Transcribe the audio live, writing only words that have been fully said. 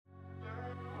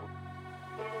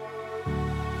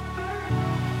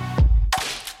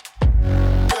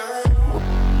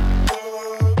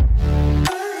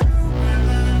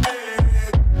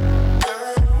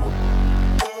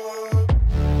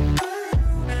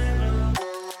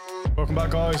Welcome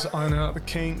back, guys. I'm out the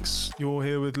Kinks. You're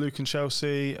here with Luke and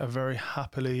Chelsea, a very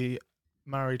happily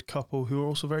married couple who are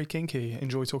also very kinky.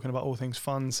 Enjoy talking about all things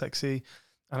fun, sexy,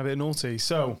 and a bit naughty.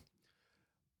 So,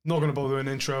 not going to bother with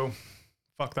an intro.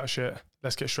 Fuck that shit.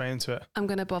 Let's get straight into it. I'm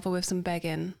going to bother with some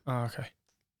begging. Oh, okay.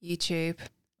 YouTube.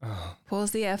 Oh.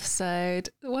 Pause the episode.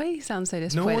 Why you sound so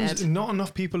disappointed? Not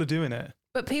enough people are doing it.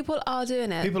 But people are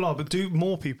doing it. People are, but do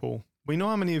more people. We know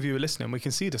how many of you are listening. We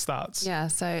can see the stats. Yeah,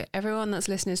 so everyone that's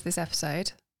listening to this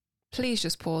episode, please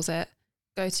just pause it,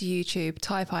 go to YouTube,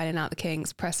 type in Out the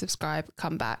Kinks, press subscribe,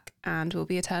 come back, and we'll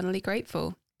be eternally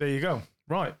grateful. There you go.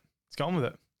 Right, let's get on with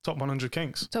it. Top 100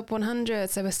 Kinks. Top 100.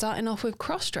 So we're starting off with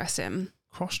cross-dressing.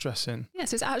 Cross-dressing?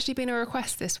 Yes, it's actually been a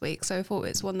request this week, so I thought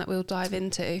it's one that we'll dive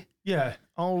into. Yeah,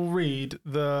 I'll read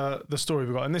the story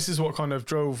we got. And this is what kind of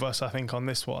drove us, I think, on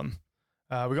this one.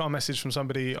 We got a message from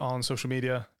somebody on social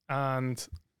media, and it's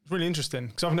really interesting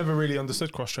because I've never really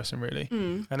understood cross-dressing, really.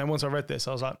 And then once I read this,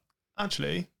 I was like,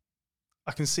 actually,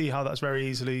 I can see how that's very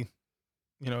easily,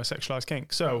 a sexualized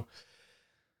kink. So,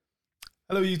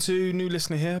 hello, you two. New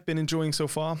listener here. Been enjoying so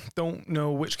far. Don't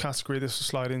know which category this will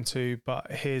slide into, but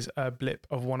here's a blip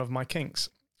of one of my kinks.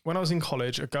 When I was in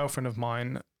college, a girlfriend of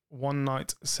mine one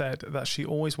night said that she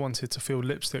always wanted to feel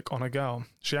lipstick on a girl.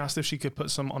 She asked if she could put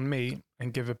some on me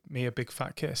and give me a big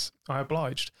fat kiss. I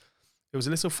obliged. It was a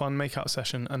little fun make-out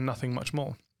session and nothing much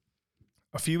more.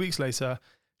 A few weeks later,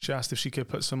 she asked if she could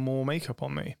put some more makeup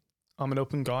on me. I'm an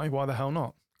open guy. Why the hell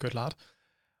not? Good lad.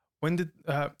 When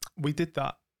we did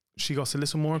that, she got a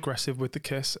little more aggressive with the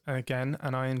kiss again,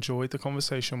 and I enjoyed the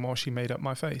conversation while she made up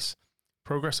my face.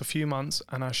 Progress a few months,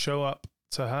 and I show up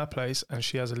to her place, and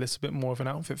she has a little bit more of an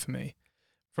outfit for me.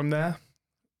 From there,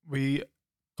 we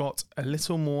got a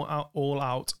little more all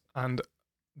out, and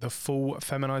the full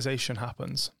feminization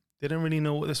happens. Didn't really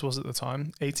know what this was at the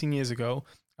time, 18 years ago,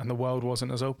 and the world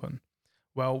wasn't as open.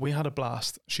 Well, we had a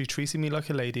blast. She treated me like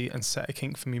a lady and set a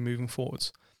kink for me moving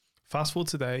forwards. Fast forward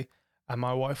today, and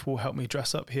my wife will help me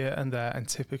dress up here and there, and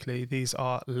typically these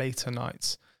are later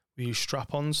nights. We use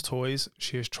strap-ons, toys.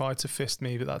 She has tried to fist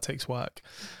me, but that takes work.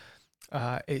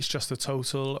 It's just a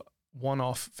total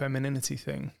one-off femininity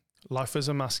thing. Life as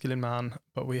a masculine man,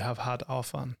 but we have had our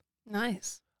fun.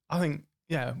 Nice. I think,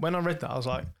 yeah, when I read that, I was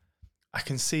like, I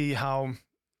can see how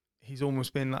he's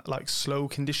almost been like slow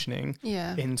conditioning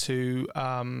into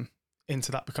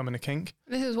that becoming a kink.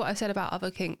 This is what I said about other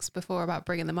kinks before about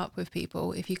bringing them up with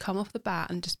people. If you come off the bat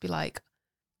and just be like,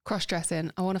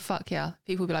 cross-dressing, I want to fuck ya,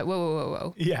 people will be like, whoa, whoa, whoa,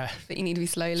 whoa. Yeah. But you need to be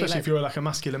slowly. Especially if you're like a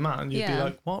masculine man, you'd be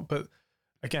like, what? But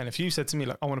again, if you said to me,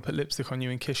 like, I want to put lipstick on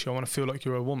you and kiss you, I want to feel like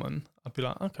you're a woman, I'd be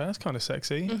like, okay, that's kind of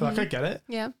sexy. Mm-hmm. Like, I get it.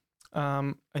 Yeah.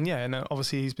 And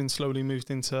obviously he's been slowly moved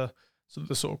into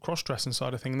the sort of cross-dressing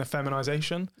side of thing, and the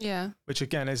feminization. Yeah. Which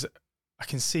again is, I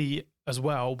can see as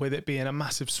well with it being a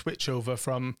massive switch over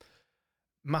from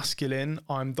masculine,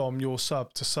 I'm dom, you're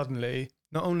sub, to suddenly,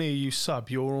 not only are you sub,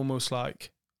 you're almost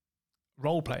like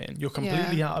role playing. You're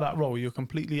completely out of that role. You're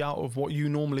completely out of what you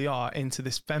normally are into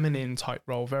this feminine type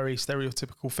role, very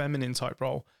stereotypical feminine type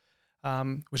role,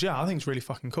 which I think is really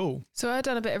fucking cool. So I've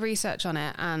done a bit of research on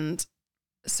it, and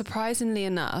surprisingly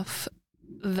enough,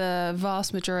 the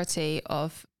vast majority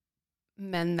of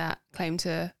men that claim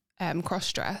to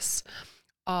cross-dress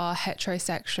are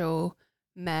heterosexual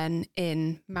men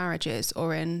in marriages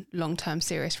or in long-term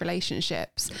serious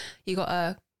relationships. You got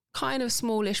a kind of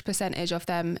smallish percentage of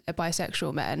them are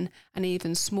bisexual men, and an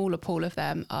even smaller pool of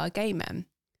them are gay men.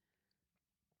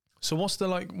 So what's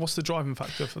the driving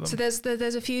factor for them? So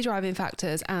there's a few driving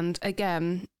factors, and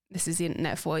again, this is the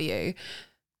internet for you.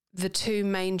 The two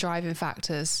main driving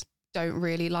factors don't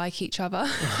really like each other.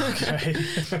 Okay.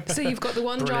 So you've got the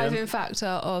one driving factor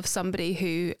of somebody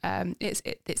who it's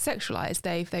sexualized.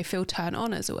 They feel turned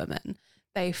on as a woman.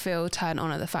 They feel turned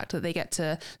on at the fact that they get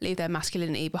to leave their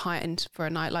masculinity behind for a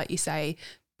night, like you say,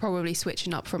 probably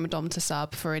switching up from a dom to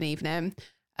sub for an evening.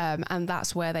 And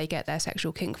that's where they get their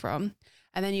sexual kink from.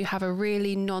 And then you have a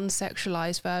really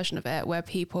non-sexualized version of it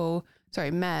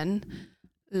where men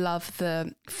love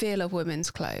the feel of women's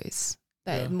clothes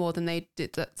more than they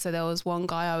did. So there was one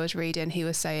guy I was reading, he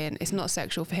was saying it's not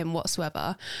sexual for him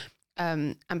whatsoever.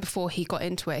 And before he got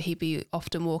into it, he'd be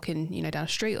often walking, down a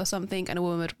street or something, and a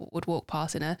woman would walk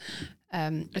past in a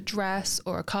dress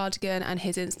or a cardigan, and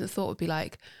his instant thought would be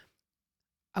like,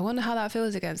 I wonder how that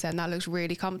feels against them. That looks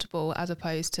really comfortable, as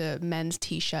opposed to men's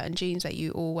t-shirt and jeans that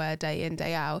you all wear day in,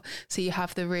 day out. So you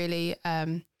have the really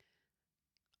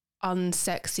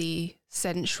unsexy,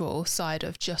 sensual side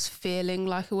of just feeling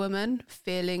like a woman,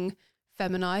 feeling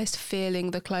feminized,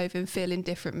 feeling the clothing, feeling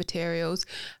different materials,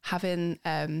 having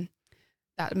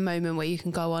that moment where you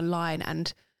can go online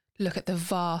and look at the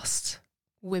vast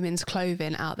women's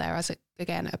clothing out there as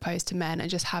again opposed to men, and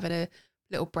just having a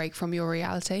little break from your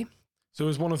reality. So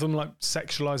is one of them like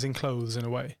sexualizing clothes in a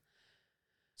way?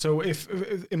 So if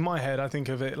in my head, I think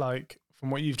of it like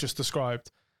from what you've just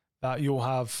described, that you'll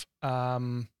have,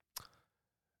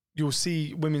 you'll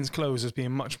see women's clothes as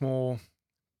being much more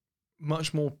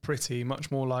pretty,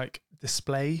 much more like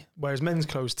display, whereas men's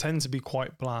clothes tend to be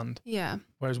quite bland. Yeah.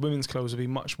 Whereas women's clothes will be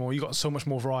much more, you got so much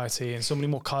more variety and so many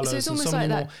more colours. So it's almost like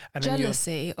that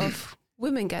jealousy of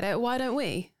women get it, why don't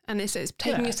we? And it's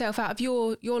taking yourself out of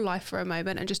your life for a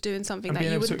moment and just doing something that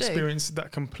you wouldn't do. Being able to experience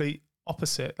that complete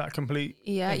opposite, that complete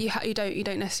thing. You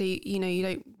don't necessarily, you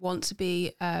don't want to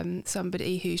be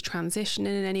somebody who's transitioning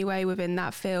in any way within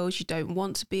that field. You don't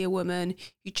want to be a woman.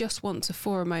 You just want to,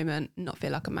 for a moment, not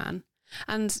feel like a man.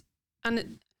 And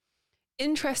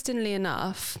interestingly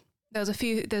enough, there's a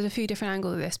few different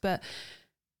angles of this, but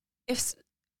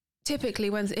typically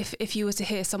if you were to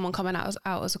hear someone coming out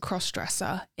as a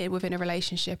cross-dresser within a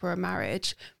relationship or a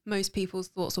marriage, most people's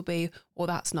thoughts will be, well,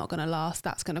 that's not going to last,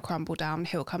 that's going to crumble down,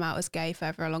 he'll come out as gay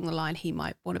further along the line, he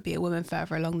might want to be a woman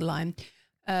further along the line.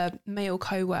 A male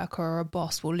co-worker or a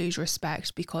boss will lose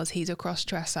respect because he's a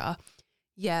cross-dresser.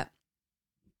 Yet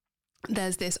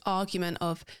there's this argument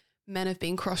of men have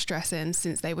been cross-dressing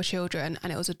since they were children,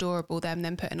 and it was adorable them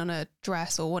then putting on a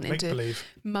dress or wanting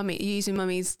using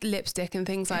mummy's lipstick and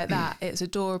things like that. It's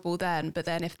adorable then, but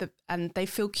then and they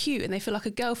feel cute and they feel like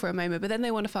a girl for a moment, but then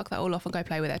they want to fuck that all off and go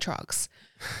play with their trucks.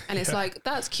 And it's like,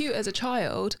 that's cute as a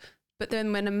child, but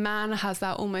then when a man has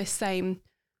that almost same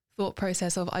thought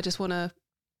process of, I just want to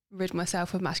rid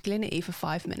myself of masculinity for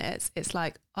 5 minutes, it's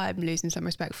like, I'm losing some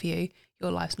respect for you,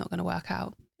 your life's not going to work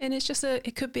out. And it's just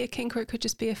it could be a kink, or it could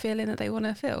just be a feeling that they want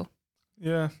to feel.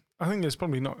 Yeah, I think it's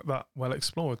probably not that well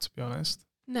explored, to be honest.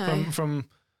 No. From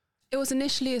it was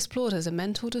initially explored as a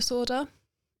mental disorder,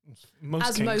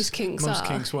 most kinks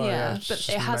were. Yeah, but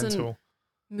it hasn't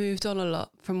moved on a lot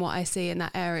from what I see in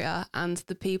that area, and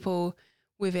the people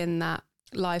within that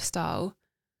lifestyle,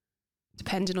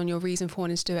 depending on your reason for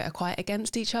wanting to do it, are quite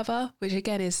against each other, which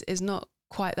again is not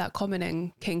quite that common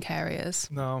in kink areas.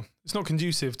 No, it's not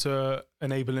conducive to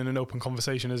enabling an open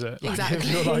conversation, is it? Like, exactly.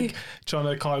 If you're like trying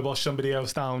to kibosh somebody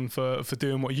else down for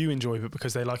doing what you enjoy, but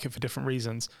because they like it for different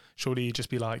reasons, surely you just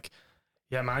be like,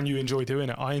 yeah, man, you enjoy doing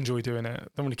it, I enjoy doing it.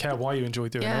 Don't really care why you enjoy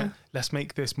doing it. Let's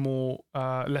make this more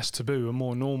less taboo and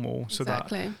more normal, so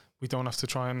that we don't have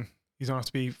to you don't have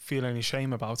to be feeling any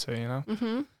shame about it, you know?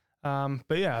 Mm-hmm.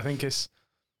 But yeah, I think it's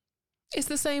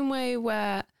the same way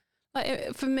where,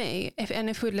 like, for me,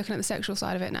 if we're looking at the sexual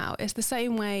side of it now, it's the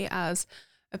same way as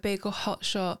a big or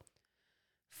hotshot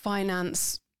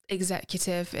finance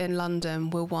executive in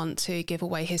London will want to give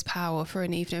away his power for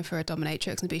an evening for a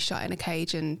dominatrix and be shut in a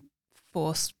cage and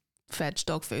force-fed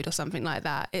dog food or something like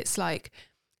that. It's like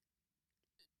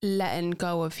letting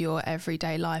go of your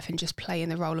everyday life and just playing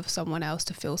the role of someone else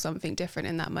to feel something different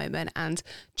in that moment, and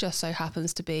just so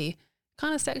happens to be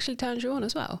kind of sexually turns you on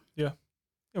as well. Yeah.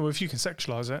 Well, if you can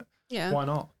sexualize it, why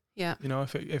not? Yeah. You know,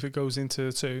 if it goes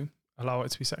into two, allow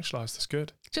it to be sexualized. That's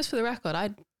good. Just for the record,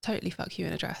 I'd totally fuck you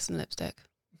in a dress and lipstick.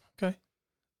 Okay.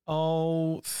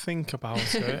 I'll think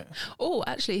about it. Oh,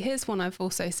 actually, here's one I've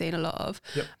also seen a lot of.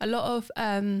 Yep. A lot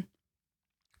of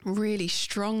really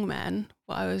strong men,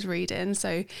 what I was reading.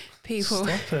 So people...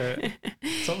 Stop it.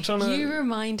 Stop trying to... You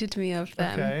reminded me of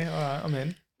them. Okay, all right, I'm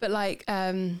in. But like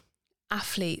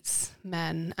athletes,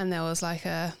 men, and there was like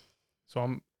a... So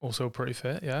I'm also pretty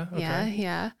fit, yeah? Okay.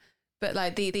 Yeah. But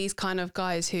like these kind of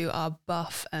guys who are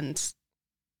buff and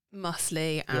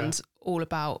muscly and all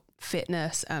about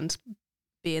fitness and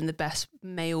being the best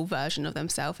male version of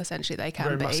themselves, essentially they can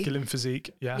be. Very masculine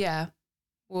physique, yeah. Yeah.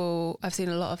 Well, I've seen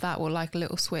a lot of that. Will like a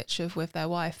little switch of with their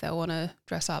wife, they'll want to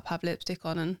dress up, have lipstick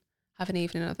on and have an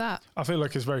evening of that. I feel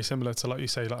like it's very similar to, like you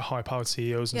say, like high-powered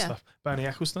CEOs and stuff. Bernie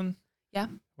Ecclestone. Yeah.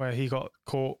 Where he got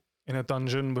caught in a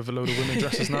dungeon with a load of women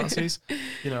dressed as Nazis.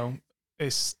 You know,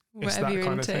 it's that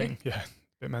kind of thing. Yeah,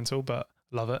 a bit mental, but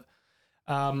love it.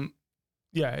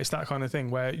 Yeah, it's that kind of thing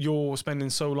where you're spending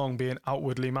so long being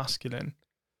outwardly masculine.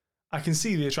 I can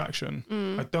see the attraction.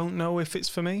 I don't know if it's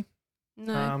for me.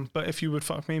 No. But if you would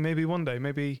fuck me, maybe one day,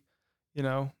 maybe, you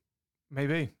know,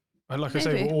 maybe. And like I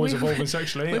say, we're always evolving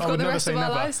sexually. We've got the rest of our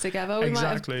lives together. We might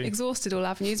have exhausted all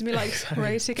avenues and be like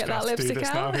ready to get that lipstick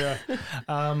out. Now,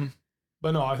 yeah.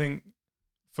 But no, I think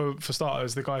for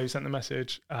starters, the guy who sent the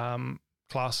message,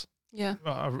 class. Yeah.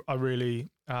 I really,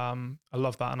 I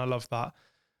love that. And I love that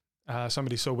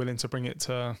somebody's so willing to bring it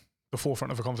to the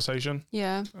forefront of a conversation.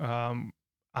 Yeah.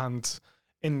 And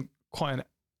in quite an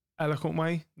eloquent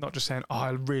way, not just saying, oh,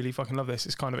 I really fucking love this.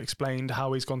 It's kind of explained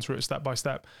how he's gone through it step by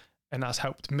step. and that's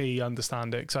helped me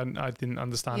understand it because I didn't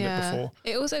understand it before.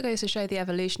 It also goes to show the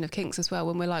evolution of kinks as well.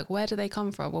 When we're like, where do they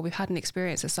come from? Well, we've had an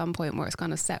experience at some point where it's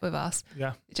kind of set with us.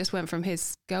 Yeah. It just went from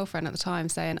his girlfriend at the time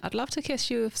saying, I'd love to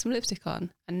kiss you with some lipstick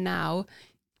on. And now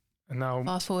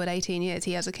fast forward 18 years,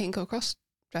 he has a kink of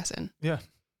cross-dressing. Yeah.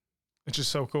 It's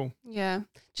just so cool. Yeah. Do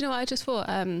you know what I just thought?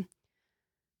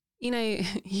 You know,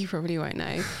 you probably won't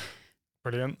know.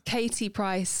 Brilliant. Katie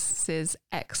Price's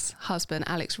ex-husband,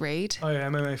 Alex Reid. Oh yeah,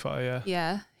 MMA fighter, yeah.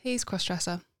 Yeah, he's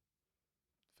cross-dresser.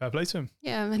 Fair play to him.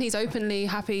 Yeah, and he's openly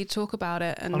happy to talk about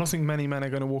it. And I don't think many men are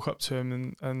going to walk up to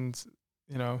him and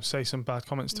you know, say some bad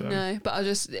comments to him. No, but I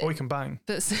just... Or he can bang.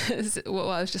 That's what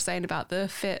I was just saying about the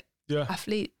fit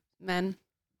athlete men.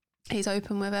 He's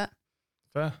open with it.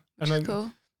 Fair. Which is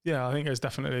cool. Yeah, I think there's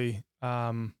definitely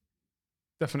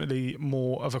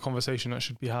more of a conversation that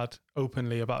should be had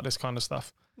openly about this kind of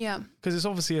stuff. Yeah. Because it's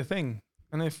obviously a thing.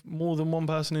 And if more than one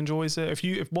person enjoys it,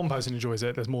 if one person enjoys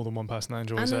it, there's more than one person that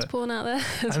enjoys it. And there's porn out there,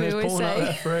 as and we always say. Out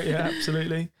there for it, yeah,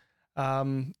 absolutely.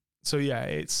 So yeah,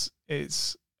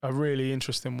 it's a really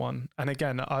interesting one. And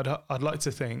again, I'd like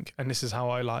to think, and this is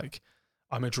how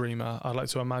I'm a dreamer. I'd like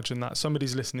to imagine that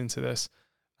somebody's listening to this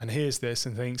and hears this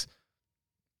and thinks,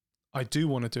 I do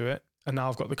want to do it. And now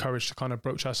I've got the courage to kind of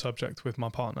broach that subject with my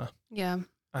partner. Yeah.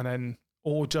 And then,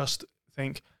 or just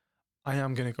think, I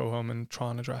am going to go home and try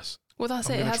on a dress. Well, that's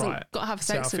it. It hasn't got to have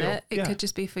sex in it. It could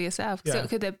just be for yourself. So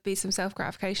could there be some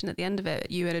self-gratification at the end of it?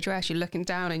 You in a dress, you're looking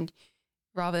down and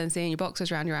rather than seeing your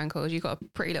boxers around your ankles, you've got a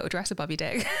pretty little dress above your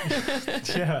dick.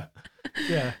 Yeah.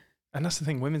 Yeah. And that's the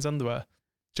thing, women's underwear.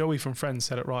 Joey from Friends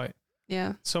said it right.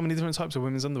 Yeah. So many different types of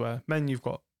women's underwear. Men, you've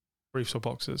got briefs or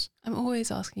boxers. I'm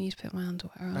always asking you to put my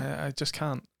underwear on. I just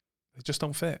can't. They just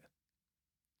don't fit.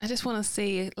 I just want to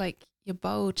see like your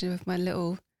bulge with my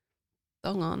little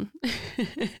thong on.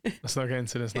 Let's not get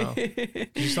into this now.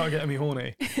 You start getting me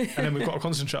horny, and then we've got to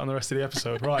concentrate on the rest of the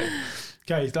episode. Right.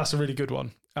 Okay, that's a really good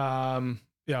one.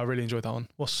 Yeah, I really enjoyed that one.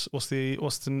 What's the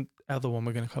other one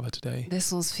we're going to cover today?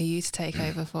 This one's for you to take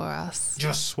over for us.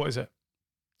 Yes. What is it?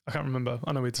 I can't remember.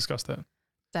 I know we discussed it.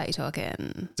 Dirty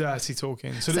talking. Dirty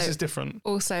talking. So this is different.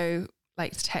 Also,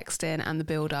 like texting and the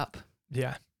build up.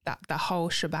 Yeah. That whole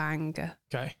shebang.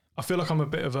 Okay. I feel like I'm a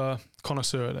bit of a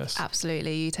connoisseur at this.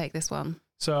 Absolutely. You take this one.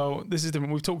 So this is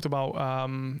different. We've talked about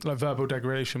like verbal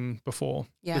degradation before.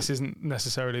 Yeah. This isn't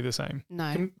necessarily the same.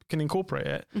 No. Can incorporate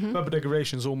it. Mm-hmm. Verbal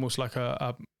degradation is almost like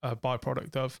a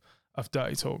byproduct of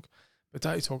dirty talk. But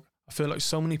dirty talk, I feel like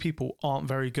so many people aren't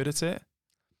very good at it.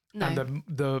 No. And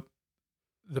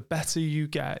the better you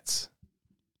get,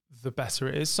 the better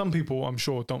it is. Some people, I'm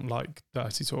sure, don't like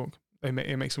dirty talk.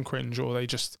 It makes them cringe or they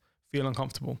just feel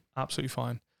uncomfortable. Absolutely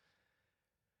fine.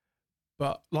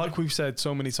 But like we've said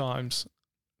so many times,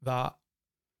 that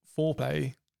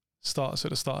foreplay starts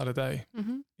at the start of the day.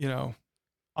 Mm-hmm. You know,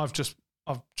 I've just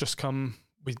come.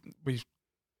 We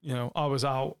you know, I was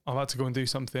out. I had to go and do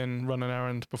something, run an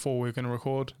errand before we were going to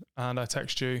record, and I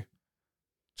text you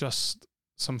just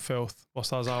some filth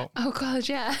whilst I was out. Oh God,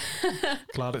 yeah.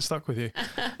 Glad it stuck with you,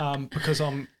 because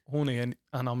I'm horny and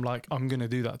I'm like, I'm going to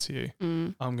do that to you.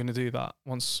 Mm. I'm going to do that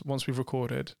once we've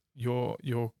recorded. You're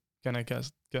gonna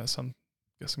get some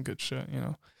good shit, you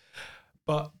know.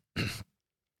 But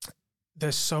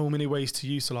there's so many ways to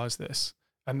utilize this,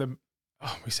 and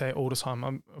we say it all the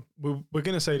time. We're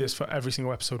going to say this for every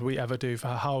single episode we ever do, for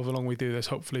however long we do this,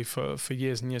 hopefully for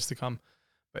years and years to come.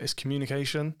 But it's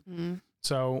communication. Mm.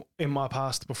 So in my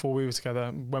past, before we were together,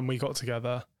 when we got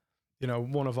together, you know,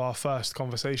 one of our first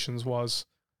conversations was,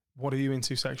 what are you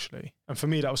into sexually? And for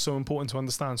me, that was so important to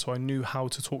understand. So I knew how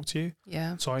to talk to you.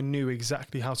 Yeah. So I knew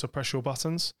exactly how to press your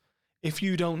buttons. If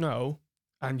you don't know,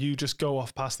 and you just go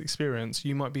off past experience,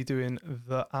 you might be doing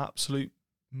the absolute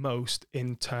most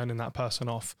in turning that person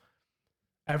off.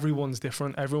 Everyone's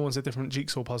different. Everyone's a different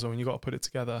jigsaw puzzle, and you got to put it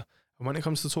together. And when it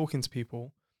comes to talking to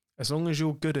people, as long as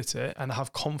you're good at it and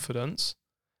have confidence,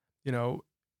 you know,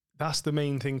 that's the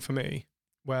main thing for me,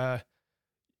 where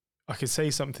I could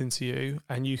say something to you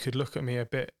and you could look at me a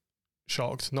bit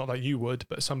shocked. Not like you would,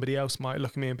 but somebody else might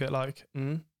look at me a bit like,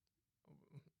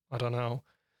 I don't know.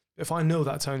 If I know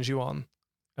that turns you on,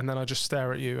 and then I just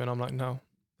stare at you and I'm like, no,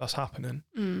 that's happening.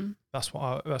 Mm. That's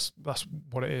what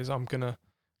it is. I'm gonna,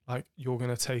 like, you're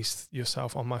gonna taste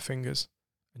yourself on my fingers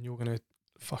and you're gonna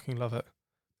fucking love it.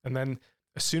 And then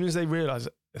as soon as they realize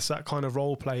it's that kind of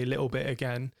role play a little bit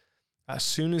again, as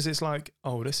soon as it's like,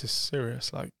 oh, this is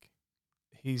serious, like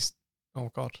oh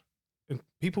God, and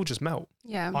people just melt.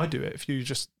 Yeah. I do it. If you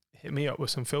just hit me up with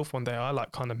some filth one day, I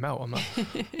like kind of melt. I'm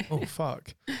like, oh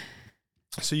fuck.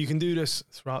 So you can do this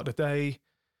throughout the day.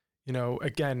 You know,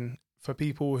 again, for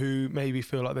people who maybe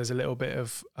feel like there's a little bit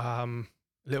of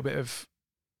a little bit of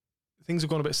things have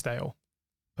gone a bit stale,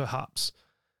 perhaps,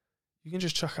 you can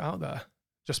just chuck it out there.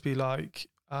 Just be like,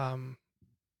 oh,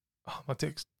 my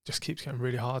dick just keeps getting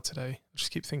really hard today. I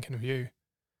just keep thinking of you.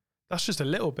 That's just a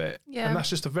little bit. Yeah. And that's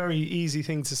just a very easy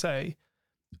thing to say.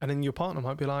 And then your partner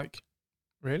might be like,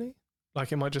 really?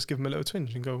 Like, it might just give them a little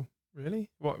twinge and go, really?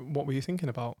 What were you thinking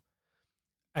about?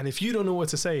 And if you don't know what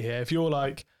to say here, if you're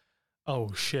like,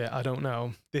 oh shit, I don't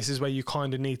know, this is where you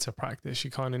kind of need to practice. You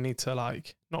kind of need to,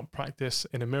 like, not practice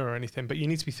in a mirror or anything, but you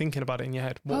need to be thinking about it in your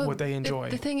head. What would they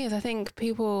enjoy? The thing is, I think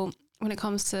people, when it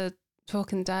comes to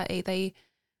talking dirty, they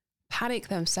panic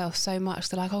themselves so much.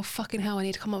 They're like, oh, fucking hell, I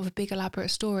need to come up with a big elaborate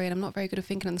story and I'm not very good at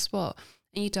thinking on the spot.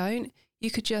 And you don't. You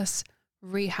could just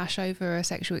rehash over a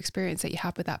sexual experience that you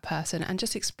had with that person and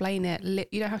just explain it.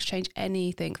 You don't have to change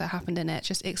anything that happened in it.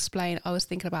 Just explain, I was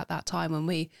thinking about that time when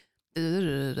we...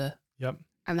 Yep.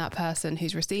 And that person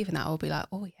who's receiving that will be like,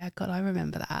 oh yeah, God, I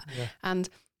remember that. Yeah. And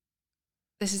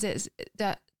this is it.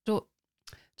 That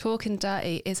talking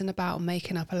dirty isn't about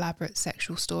making up elaborate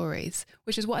sexual stories,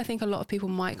 which is what I think a lot of people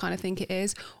might kind of think it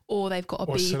is. Or they've got to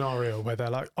be... Or a scenario where they're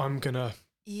like, I'm going to...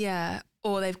 Yeah.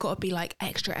 Or they've got to be like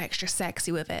extra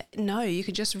sexy with it. No, you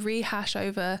can just rehash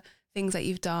over things that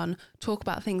you've done, talk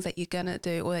about things that you're going to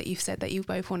do or that you've said that you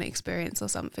both want to experience or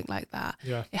something like that.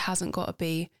 Yeah. It hasn't got to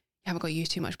be, you haven't got to use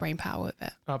too much brain power with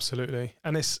it. Absolutely.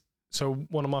 And so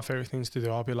one of my favorite things to do,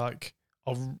 I'll be like,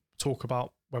 I'll talk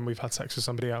about when we've had sex with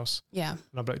somebody else. Yeah. And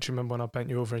I'll be like, do you remember when I bent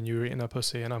you over and you were eating a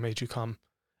pussy and I made you come?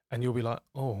 And you'll be like,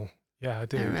 oh, yeah, I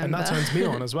do. And that turns me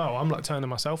on as well. I'm like turning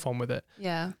myself on with it.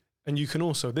 Yeah. And you can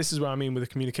also, this is where I mean with the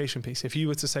communication piece. If you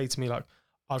were to say to me, like,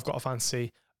 I've got a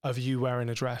fantasy of you wearing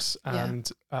a dress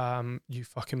and you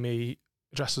fucking me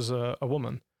dressed as a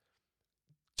woman,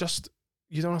 just,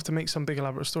 you don't have to make some big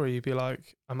elaborate story. You'd be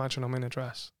like, imagine I'm in a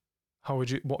dress.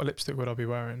 What lipstick would I be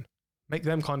wearing? Make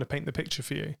them kind of paint the picture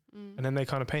for you. And then they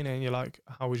kind of paint it and you're like,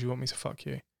 how would you want me to fuck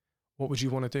you? What would you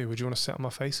want to do? Would you want to sit on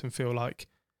my face and feel like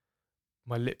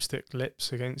my lipstick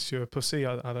lips against your pussy?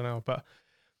 I don't know. But,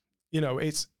 you know,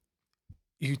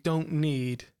 you don't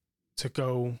need to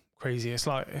go crazy. It's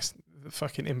like, it's the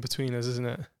fucking in-betweeners, isn't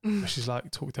it? Where she's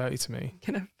like, talk dirty to me.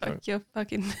 Gonna fuck your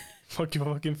fucking... Fuck your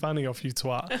fucking fanny off, you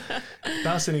twat.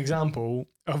 That's an example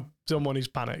of someone who's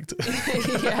panicked.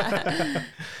 Yeah.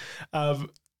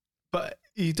 But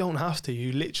you don't have to.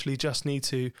 You literally just need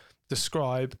to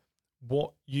describe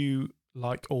what you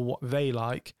like or what they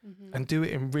like and do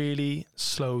it in really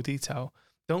slow detail.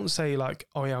 Don't say like,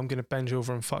 oh yeah, I'm going to bend you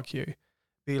over and fuck you.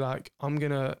 Be like, I'm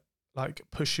going to like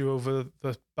push you over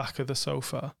the back of the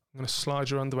sofa. I'm going to slide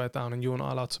your underwear down and you're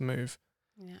not allowed to move.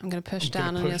 Yeah, I'm going to push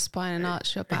down on your spine and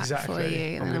arch your back for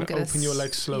you. And I'm going to open your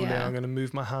legs slowly. Yeah. I'm going to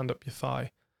move my hand up your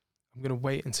thigh. I'm going to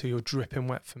wait until you're dripping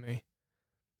wet for me.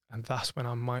 And that's when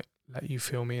I might let you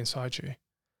feel me inside you.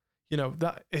 You know,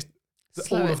 that is...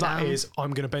 all of that is,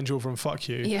 I'm going to bend you over and fuck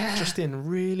you. Yeah. Just in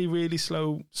really, really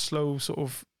slow sort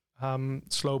of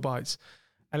slow bites.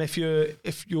 And if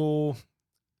you're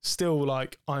still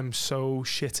like, I'm so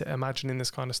shit at imagining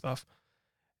this kind of stuff,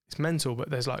 it's mental, but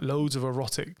there's like loads of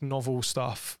erotic novel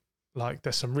stuff. Like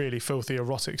there's some really filthy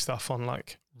erotic stuff on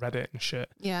like Reddit and shit.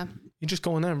 Yeah. You just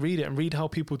go on there and read how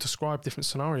people describe different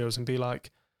scenarios and be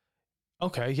like,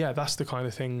 okay, yeah, that's the kind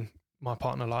of thing my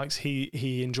partner likes.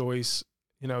 He enjoys,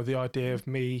 you know, the idea of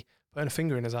me putting a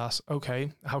finger in his ass.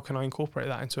 Okay, how can I incorporate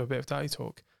that into a bit of dirty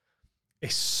talk?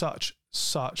 It's such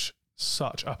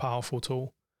a powerful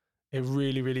tool. It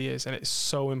really, really is. And it's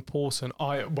so important.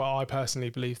 I personally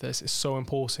believe this. It's so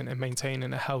important in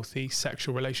maintaining a healthy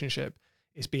sexual relationship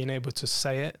is being able to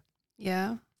say it.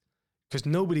 Yeah. Because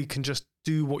nobody can just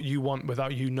do what you want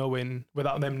without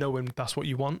them knowing that's what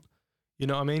you want. You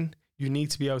know what I mean? You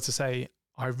need to be able to say,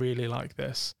 I really like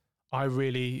this. I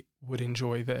really would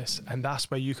enjoy this. And that's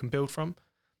where you can build from.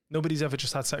 Nobody's ever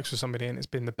just had sex with somebody and it's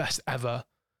been the best ever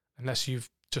unless you've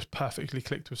just perfectly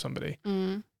clicked with somebody.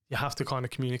 You have to kind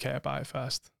of communicate about it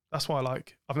first. That's why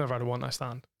I've never had a one night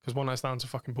stand because one night stands are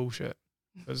fucking bullshit.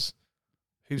 Because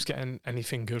who's getting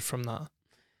anything good from that?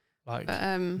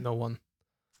 No one.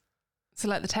 So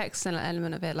like the text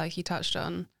element of it, like you touched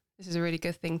on, this is a really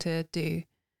good thing to do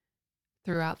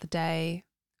throughout the day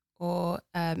or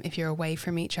if you're away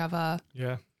from each other.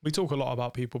 Yeah. We talk a lot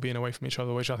about people being away from each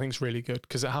other, which I think is really good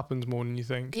because it happens more than you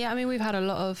think. Yeah, I mean, we've had a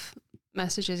lot of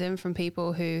messages in from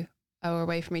people who are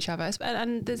away from each other.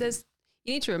 And there's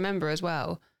you need to remember as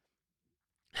well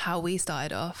how we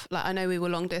started off. Like, I know we were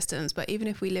long distance, but even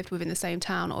if we lived within the same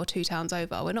town or 2 towns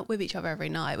over, we're not with each other every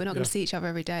night. We're not going to see each other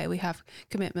every day. We have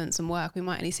commitments and work. We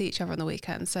might only see each other on the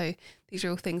weekend. So these are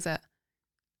all things that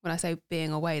when I say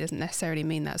being away, doesn't necessarily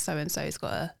mean that so-and-so's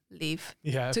got to leave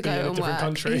to go in a and different work.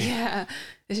 country. Yeah.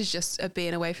 This is just a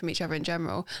being away from each other in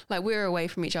general. Like we're away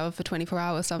from each other for 24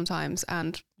 hours sometimes.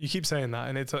 And you keep saying that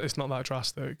and it's not that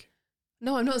drastic.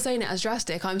 no, I'm not saying it as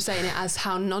drastic. I'm saying it as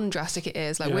how non-drastic it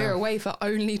is. Like we're away for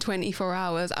only 24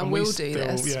 hours and we'll do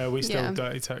this. Yeah, we still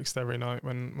dirty text every night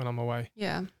when I'm away.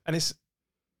 Yeah. And it's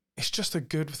just a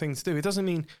good thing to do. It doesn't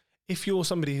mean if you're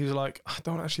somebody who's like, I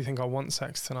don't actually think I want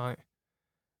sex tonight,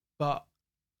 but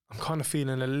I'm kind of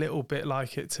feeling a little bit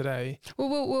like it today. Well,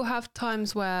 we'll have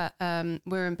times where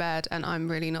we're in bed and I'm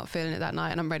really not feeling it that night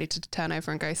and I'm ready to turn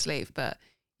over and go sleep, but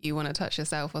you want to touch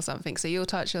yourself or something. So you'll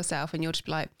touch yourself and you'll just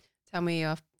be like, tell me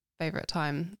your favourite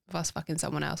time of us fucking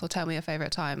someone else, or tell me your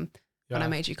favourite time when I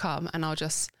made you come, and I'll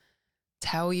just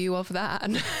tell you of that.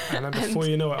 And then before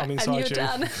you know it, I'm inside and you're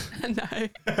done. No.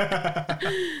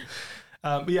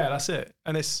 But yeah, that's it.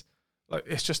 And it's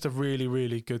just a really,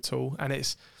 really good tool. And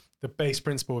it's the base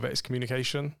principle of it is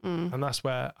communication. And that's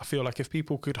where I feel like if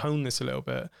people could hone this a little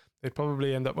bit, they'd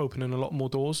probably end up opening a lot more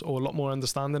doors or a lot more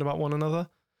understanding about one another.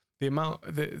 The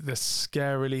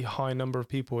scarily high number of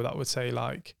people that would say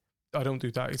like, I don't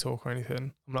do dirty talk or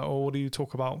anything. I'm like, oh, what do you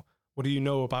talk about? What do you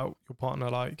know about your partner?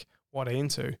 Like, what are they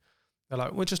into? They're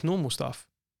like, well, just normal stuff.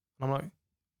 And I'm like,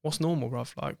 what's normal,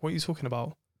 bruv? Like, what are you talking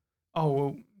about? Oh,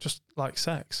 well, just like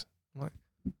sex. I'm like,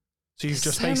 so you've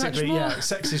just basically,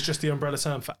 sex is just the umbrella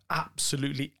term for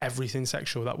absolutely everything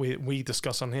sexual that we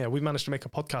discuss on here. We've managed to make a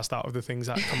podcast out of the things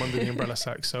that come under the umbrella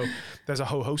sex. So there's a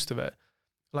whole host of it.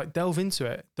 Like, delve into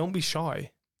it. Don't be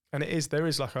shy. And there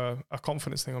is like a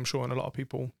confidence thing, I'm sure, in a lot of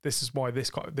people. This is why this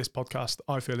podcast,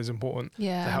 I feel, is important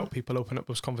to help people open up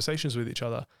those conversations with each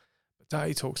other. But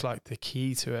dirty talk's like the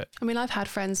key to it. I mean, I've had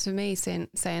friends for me saying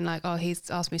like, oh, he's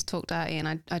asked me to talk dirty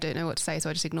and I don't know what to say, so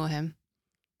I just ignore him.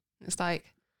 It's like,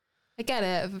 I get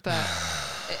it,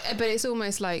 but it's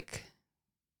almost like,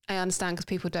 I understand because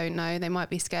people don't know. They might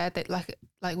be scared that like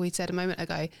we said a moment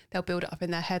ago, they'll build it up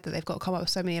in their head that they've got to come up with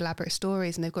so many elaborate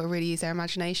stories and they've got to really use their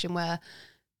imagination, where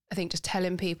I think just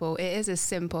telling people it is as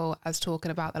simple as talking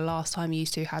about the last time you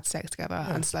two had sex together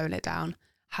and slowing it down.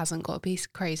 Hasn't got to be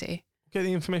crazy. Get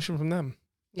the information from them.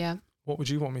 Yeah. What would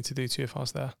you want me to do to you if I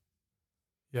was there?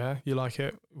 Yeah, you like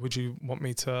it? Would you want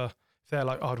me to, if they're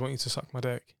like, oh, I'd want you to suck my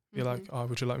dick. You're like, oh,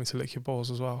 would you like me to lick your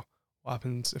balls as well? What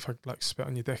happens if I like spit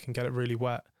on your dick and get it really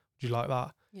wet? Would you like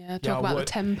that? Yeah, talk about the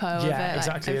tempo of it. Yeah,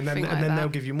 exactly. And then they'll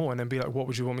give you more and then be like, what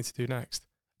would you want me to do next?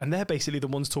 And they're basically the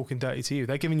ones talking dirty to you.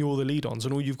 They're giving you all the lead-ons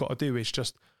and all you've got to do is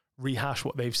just rehash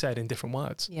what they've said in different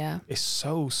words. Yeah. It's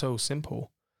so simple.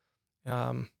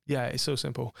 It's so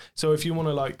simple. So if you want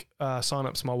to like sign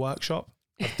up to my workshop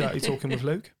of Dirty Talking with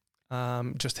Luke,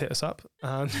 just hit us up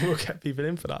and we'll get people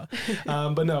in for that.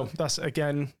 But no, that's,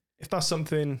 again, if that's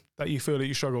something that you feel that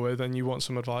you struggle with and you want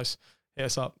some advice, hit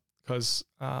us up, because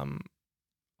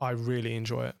I really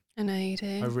enjoy it. I know you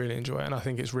do. I really enjoy it, and I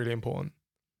think it's really important.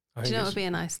 Do you know what would be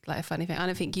a funny thing? I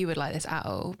don't think you would like this at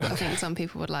all, but I think some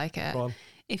people would like it.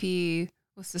 If you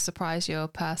was to surprise your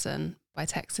person by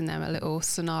texting them a little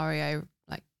scenario,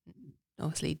 like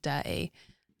obviously dirty,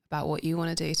 about what you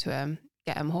want to do to them,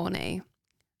 get them horny,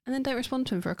 and then don't respond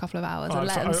to him for a couple of hours and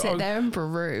let him sit there and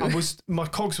brew. My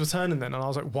cogs were turning then, and I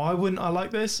was like, why wouldn't I like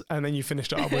this? And then you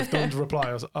finished it up with don't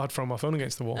reply. I'd throw my phone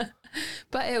against the wall.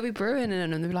 But it'll be brewing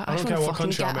and they'll be like, I don't care what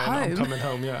country I'm in. I'm coming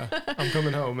home. Yeah, I'm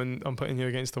coming home and I'm putting you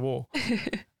against the wall.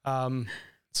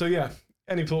 So yeah,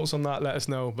 any thoughts on that? Let us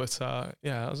know. But that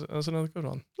was another good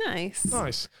one.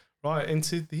 Nice. Right,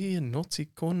 into the naughty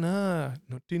corner.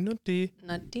 Naughty.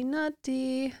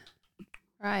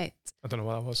 Right. I don't know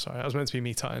what that was. Sorry, that was meant to be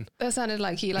me tying. That sounded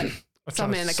like you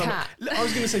summoning a cat. I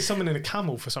was going to say summoning a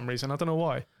camel for some reason. I don't know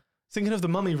why. Thinking of the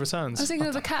Mummy Returns. I was thinking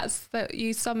of the cats that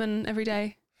you summon every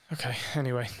day. Okay.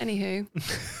 Anyway. Anywho.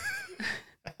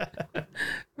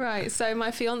 Right. So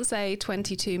my fiance,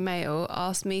 22 male,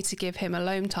 asked me to give him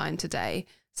alone time today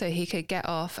so he could get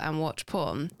off and watch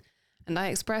porn. And I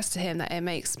expressed to him that it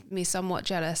makes me somewhat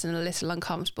jealous and a little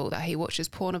uncomfortable that he watches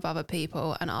porn of other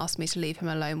people, and asked me to leave him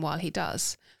alone while he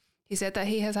does. He said that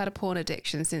he has had a porn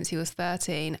addiction since he was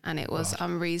 13, and it was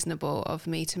unreasonable of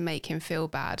me to make him feel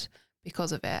bad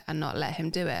because of it and not let him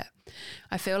do it.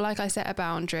 I feel like I set a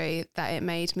boundary, that it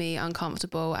made me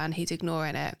uncomfortable and he's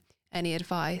ignoring it. Any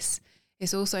advice?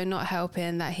 It's also not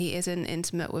helping that he isn't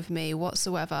intimate with me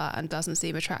whatsoever and doesn't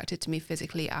seem attracted to me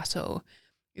physically at all.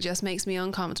 It just makes me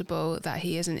uncomfortable that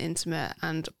he isn't intimate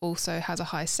and also has a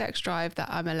high sex drive, that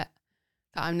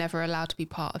I'm never allowed to be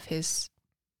part of this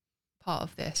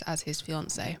as his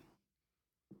fiance.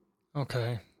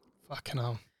 Okay. Fucking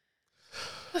hell.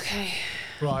 Okay.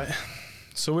 Right.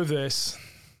 So with this,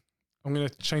 I'm going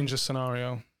to change the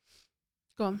scenario.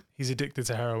 Go on. He's addicted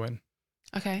to heroin.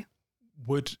 Okay.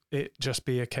 Would it just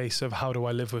be a case of how do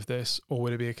I live with this? Or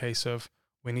would it be a case of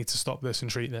we need to stop this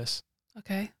and treat this?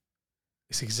 Okay.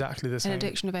 It's exactly the same. An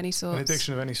addiction of any sort. An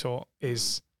addiction of any sort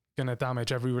is going to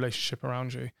damage every relationship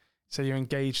around you. So you're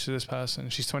engaged to this person.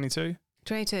 She's 22?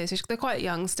 22. So they're quite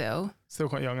young still. Still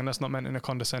quite young, and that's not meant in a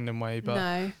condescending way, but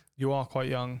no. You are quite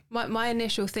young. My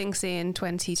initial thing seeing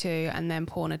 22 and then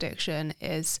porn addiction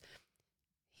is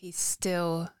he's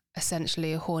still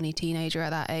essentially a horny teenager at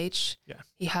that age. Yeah.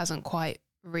 He hasn't quite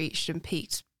reached and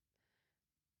peaked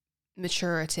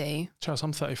maturity. Charles,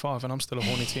 I'm 35 and I'm still a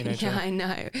horny teenager. Yeah, I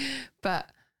know. But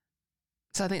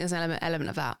so I think there's an element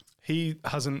of that. He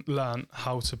hasn't learned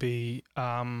how to be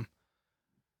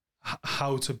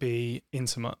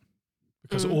intimate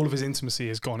because all of his intimacy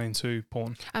has gone into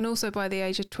porn. And also by the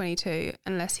age of 22,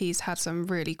 unless he's had some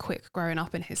really quick growing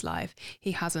up in his life,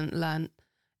 he hasn't learned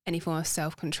any form of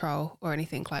self-control or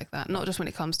anything like that. Not just when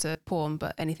it comes to porn,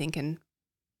 but anything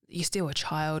you're still a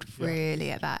child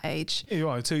really at that age. You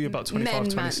are until you're about 25,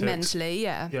 26. Mentally,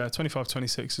 yeah. Yeah, 25,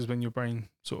 26 is when your brain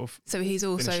sort of so he's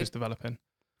also finishes developing.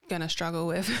 Going to struggle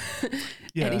with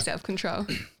any self-control.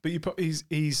 But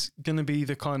he's going to be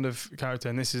the kind of character,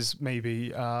 and this is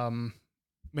maybe I'm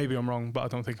wrong, but I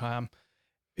don't think I am.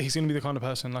 He's going to be the kind of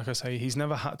person, like I say, he's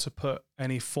never had to put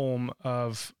any form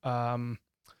of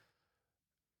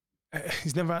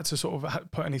he's never had to sort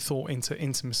of put any thought into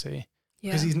intimacy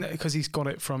because he's got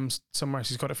it from somewhere else.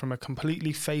 He's got it from a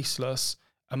completely faceless,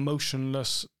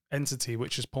 emotionless entity,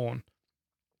 which is porn.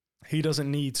 He doesn't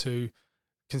need to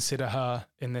consider her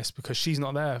in this because she's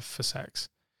not there for sex.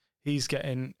 He's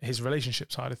getting his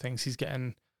relationship side of things. He's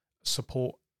getting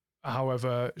support,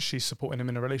 however she's supporting him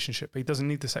in a relationship, but he doesn't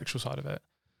need the sexual side of it.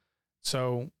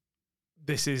 So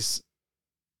this is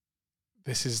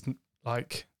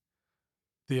like,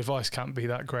 the advice can't be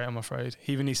that great, I'm afraid.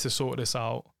 He even needs to sort this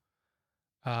out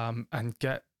and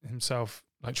get himself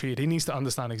like treated. He needs to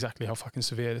understand exactly how fucking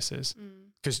severe this is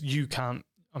because you can't,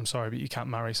 I'm sorry, but you can't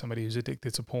marry somebody who's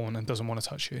addicted to porn and doesn't want to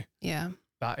touch you. Yeah.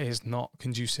 That is not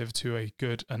conducive to a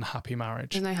good and happy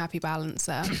marriage. There's no happy balance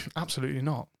there. Absolutely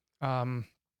not.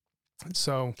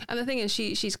 So. And the thing is,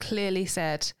 she's clearly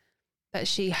said that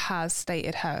she has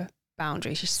stated her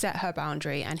boundary. She set her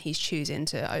boundary and he's choosing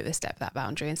to overstep that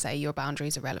boundary and say, your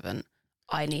boundaries are relevant.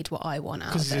 I need what I want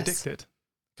out of this. Because he's addicted.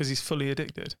 Because he's fully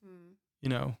addicted. You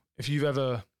know, if you've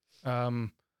ever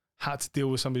had to deal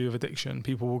with somebody with addiction,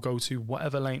 people will go to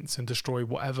whatever lengths and destroy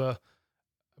whatever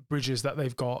bridges that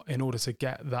they've got in order to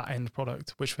get that end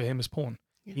product, which for him is porn.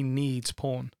 Yeah. He needs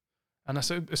porn. And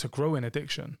it's a growing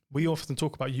addiction. We often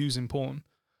talk about using porn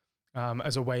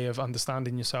as a way of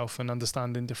understanding yourself and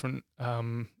understanding different,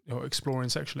 exploring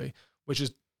sexually, which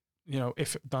is,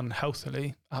 if done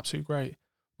healthily, absolutely great.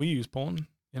 We use porn,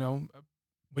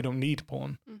 we don't need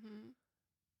porn. Mm-hmm.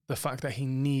 The fact that he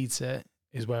needs it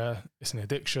is where it's an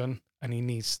addiction and he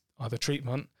needs either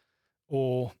treatment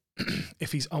or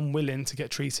if he's unwilling to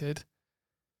get treated,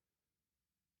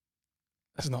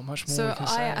 there's not much more we can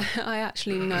say. I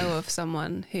actually know of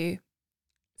someone who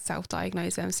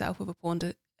self-diagnosed themselves with a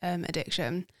porn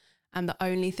addiction, and the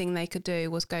only thing they could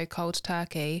do was go cold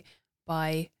turkey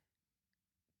by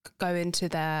going to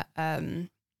their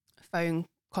phone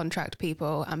contract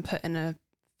people and put in a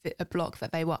block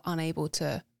that they were unable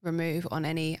to remove on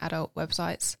any adult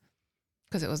websites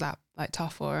because it was that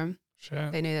tough for them.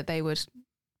 Sure. They knew that they would.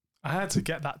 I had to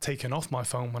get that taken off my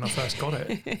phone when I first got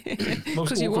it.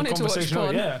 Because you wanted to watch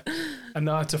porn. Yeah. And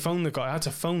I had to phone the guy. I had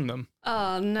to phone them.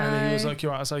 Oh, no. And he was like,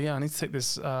 you're right. I was like, yeah, I need to take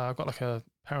this. I've got like a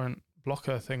parent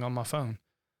blocker thing on my phone.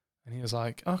 And he was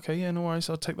like, okay, yeah, no worries.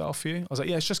 I'll take that off for you. I was like,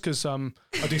 yeah, it's just because I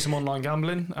do some online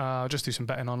gambling. I just do some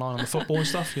betting online on the football and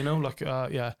stuff,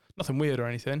 nothing weird or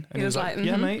anything. And he was like,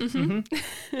 yeah, mate.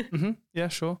 Yeah,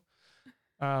 sure.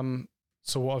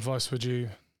 So what advice would you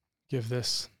give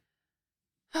this?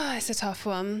 Oh, it's a tough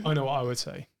one. I know what I would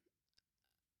say.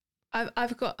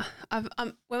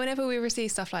 Whenever we receive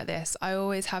stuff like this, I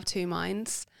always have two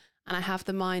minds, and I have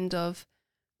the mind of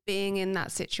being in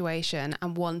that situation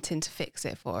and wanting to fix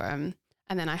it for him.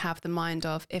 And then I have the mind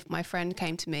of if my friend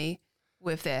came to me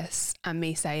with this and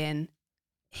me saying,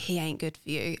 he ain't good for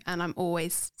you. And I'm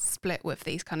always split with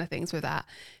these kind of things with that.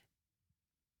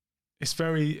 It's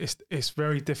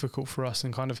very difficult for us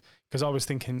and kind of, because I was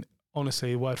thinking,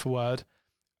 honestly, word for word,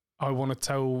 I want to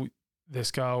tell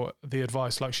this girl the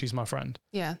advice like she's my friend.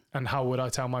 Yeah. And how would I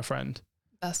tell my friend?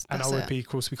 That's I would be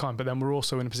close to be kind. But then we're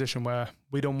also in a position where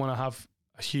we don't want to have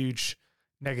a huge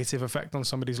negative effect on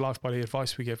somebody's life by the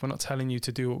advice we give. We're not telling you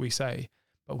to do what we say,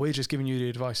 but we're just giving you the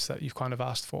advice that you've kind of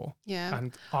asked for. Yeah.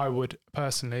 And I would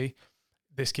personally,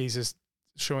 this geezer's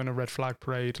showing a red flag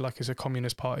parade like it's a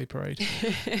communist party parade.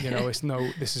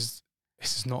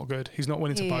 This is not good. He's not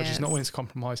willing to budge. He's not willing to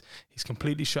compromise. He's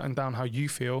completely shutting down how you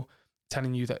feel,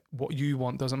 telling you that what you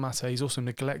want doesn't matter. He's also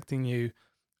neglecting you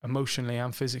emotionally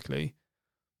and physically.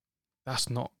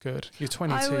 That's not good. You're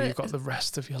 22. You've got the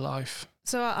rest of your life.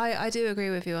 So I do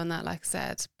agree with you on that, like I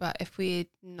said. But if we're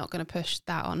not going to push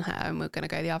that on her and we're going to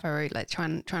go the other route, like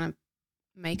trying to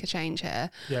make a change here.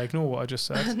 Yeah, ignore what I just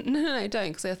said. No,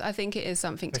 don't, because I think it is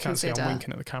something to consider. See I'm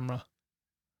winking at the camera.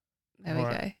 There we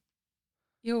go.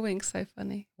 Your wink's so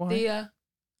funny. Why?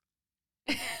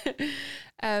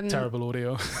 Terrible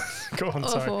audio. Go on,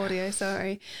 sorry. Awful audio,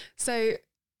 sorry. So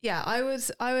yeah, I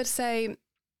would say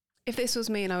if this was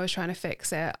me and I was trying to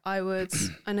fix it, I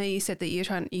know you said that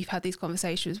you've had these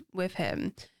conversations with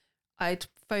him. I'd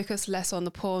focus less on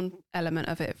the porn element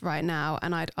of it right now,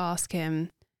 and I'd ask him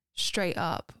straight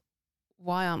up,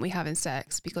 why aren't we having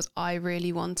sex? Because I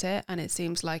really want it, and it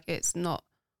seems like it's not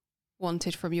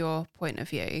wanted from your point of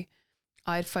view.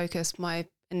 I'd focus my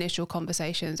initial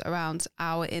conversations around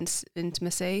our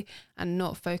intimacy and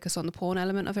not focus on the porn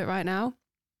element of it right now.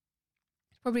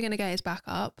 It's probably going to get his back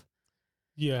up.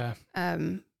 Yeah.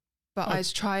 But I'd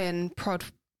try and prod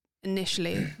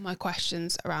initially my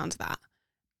questions around that.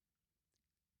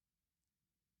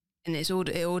 And it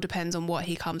all depends on what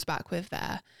he comes back with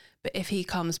there. But if he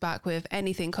comes back with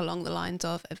anything along the lines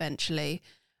of eventually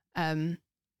that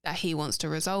he wants to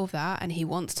resolve that and he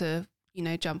wants to,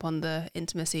 jump on the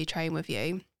intimacy train with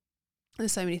you,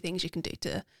 there's so many things you can do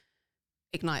to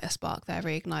ignite a spark there,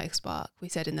 reignite a spark. We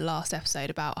said in the last episode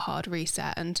about a hard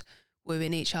reset and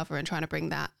wooing each other and trying to bring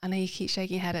that. I know you keep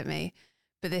shaking your head at me,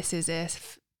 but this is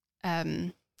if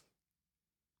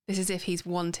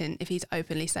he's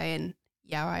openly saying,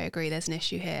 yeah, I agree, there's an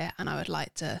issue here and I would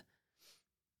like to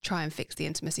try and fix the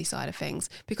intimacy side of things.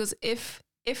 Because if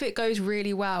it goes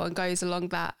really well and goes along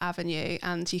that avenue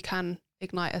and you can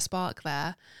ignite a spark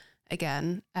there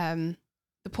again,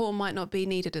 the porn might not be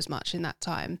needed as much in that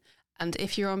time. And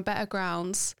if you're on better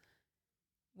grounds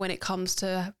when it comes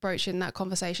to broaching that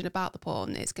conversation about the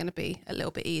porn, it's going to be a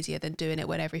little bit easier than doing it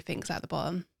when everything's at the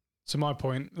bottom. So my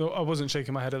point, I wasn't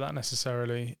shaking my head at that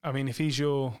necessarily. I mean, if he's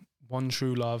your one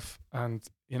true love and,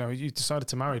 you decided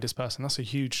to marry this person, that's a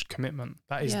huge commitment.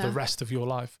 That is the rest of your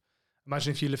life.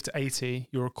 Imagine if you live to 80,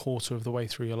 you're a quarter of the way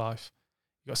through your life.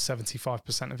 You've got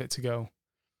 75% of it to go.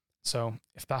 So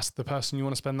if that's the person you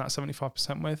want to spend that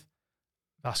 75% with,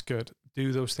 that's good.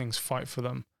 Do those things, fight for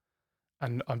them.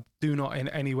 And I do not in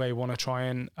any way want to try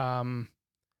and,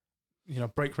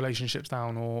 break relationships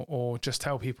down or just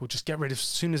tell people, just get rid of, as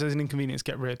soon as there's an inconvenience,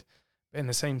 get rid. But in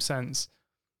the same sense,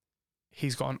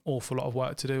 he's got an awful lot of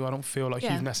work to do. I don't feel like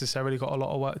you've necessarily got a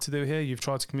lot of work to do here. You've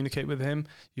tried to communicate with him.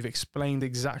 You've explained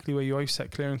exactly where you are. You've set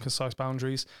clear and concise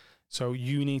boundaries. So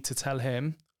you need to tell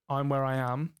him, I'm where I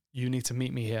am. You need to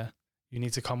meet me here. You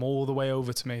need to come all the way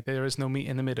over to me. There is no meet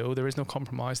in the middle. There is no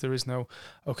compromise. There is no,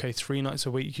 3 nights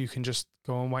a week, you can just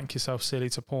go and wank yourself silly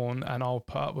to porn and I'll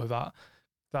put up with that.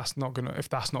 If that's not going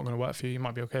to work for you, you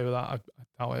might be okay with that. I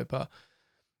doubt it. But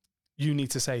you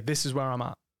need to say, this is where I'm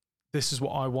at. This is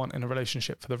what I want in a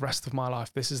relationship for the rest of my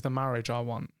life. This is the marriage I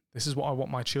want. This is what I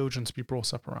want my children to be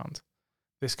brought up around.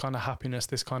 This kind of happiness,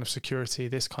 this kind of security,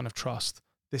 this kind of trust.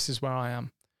 This is where I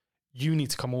am. You need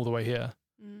to come all the way here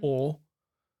or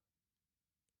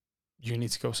you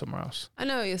need to go somewhere else. I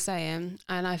know what you're saying.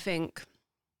 And I think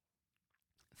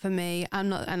for me, I'm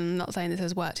not saying this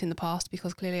has worked in the past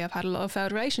because clearly I've had a lot of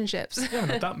failed relationships. You haven't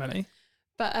had that many.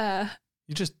 But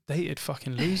you just dated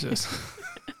fucking losers.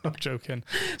 I'm joking.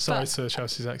 Sorry to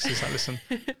Chelsea's exes that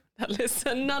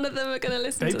listen. None of them are going to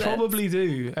listen to this. They probably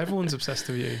do. Everyone's obsessed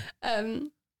with you.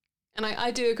 And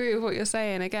I do agree with what you're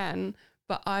saying again,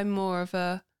 but I'm more of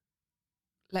a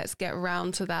let's get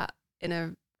round to that in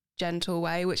a gentle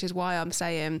way, which is why I'm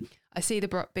saying I see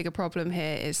the bigger problem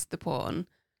here is the porn.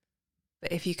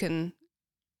 But if you can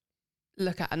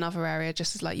look at another area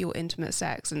just as like your intimate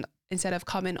sex, and instead of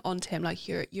coming onto him like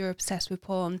you're obsessed with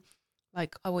porn,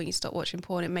 like I want you to stop watching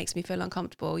porn, it makes me feel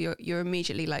uncomfortable, you're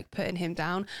immediately like putting him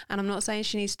down. And I'm not saying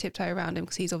she needs to tiptoe around him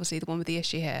because he's obviously the one with the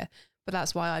issue here, but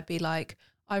that's why I'd be like,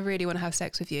 I really want to have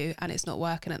sex with you and it's not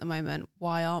working at the moment.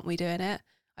 Why aren't we doing it?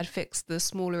 I'd fix the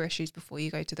smaller issues before you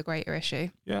go to the greater issue.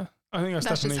 Yeah. I think that's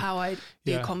definitely just how I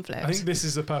do conflict. I think this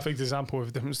is a perfect example of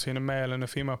the difference between a male and a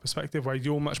female perspective, where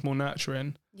you're much more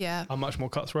nurturing. Yeah. I'm much more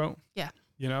cutthroat. Yeah.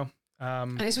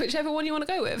 And it's whichever one you want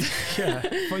to go with. Yeah.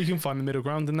 Well, you can find the middle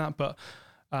ground in that, but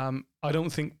I don't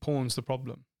think porn's the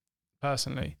problem.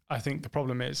 Personally, I think the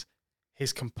problem is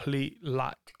his complete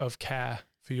lack of care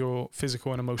for your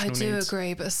physical and emotional needs. I do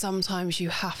agree, but sometimes you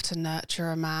have to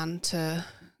nurture a man to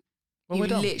Well,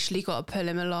 You've literally got to pull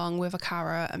him along with a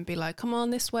carrot and be like, come on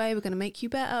this way. We're going to make you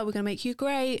better. We're going to make you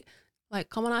great. Like,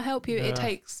 come on, I'll help you. It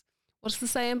takes, what's the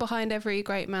saying? Behind every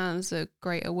great man's a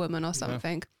greater woman or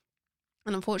something. Yeah.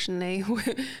 And unfortunately,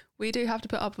 we do have to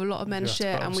put up with a lot of men's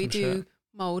shit, and we do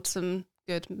mould some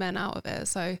good men out of it.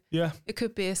 So yeah, it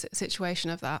could be a situation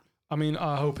of that. I mean,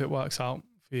 I hope it works out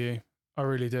for you. I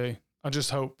really do. I just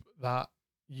hope that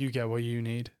you get what you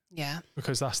need. Yeah.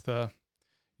 Because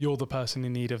you're the person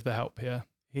in need of the help here.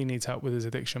 He needs help with his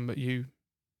addiction, but you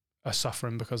are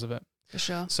suffering because of it. For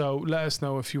sure. So let us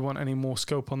know if you want any more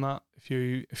scope on that. If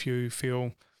you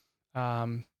feel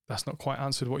that's not quite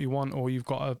answered what you want, or you've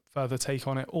got a further take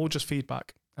on it, or just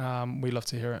feedback. We love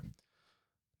to hear it.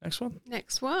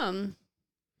 Next one.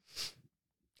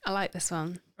 I like this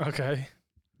one. Okay.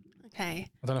 I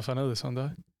don't know if I know this one, do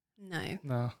I?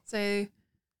 No. So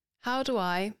how do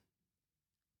I,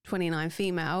 29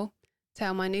 female,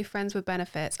 tell my new friends with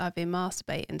benefits I've been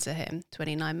masturbating to him,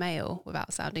 29 male,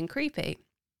 without sounding creepy?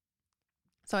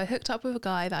 So I hooked up with a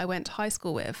guy that I went to high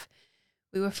school with.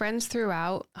 We were friends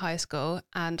throughout high school,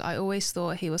 and I always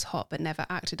thought he was hot but never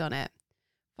acted on it.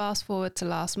 Fast forward to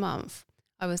last month.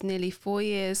 I was nearly 4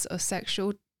 years of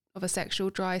a sexual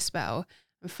dry spell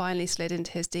and finally slid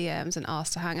into his DMs and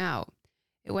asked to hang out.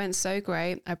 It went so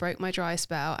great, I broke my dry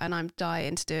spell and I'm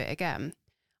dying to do it again.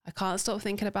 I can't stop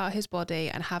thinking about his body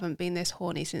and haven't been this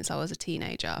horny since I was a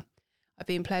teenager. I've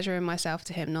been pleasuring myself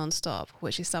to him non-stop,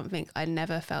 which is something I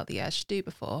never felt the urge to do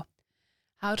before.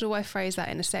 How do I phrase that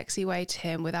in a sexy way to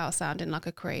him without sounding like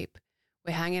a creep?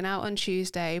 We're hanging out on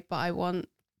Tuesday, but I want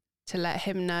to let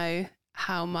him know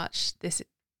how much this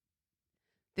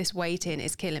waiting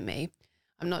is killing me.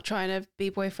 I'm not trying to be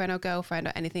boyfriend or girlfriend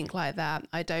or anything like that.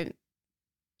 I don't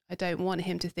want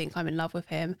him to think I'm in love with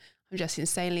him. I'm just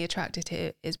insanely attracted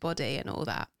to his body and all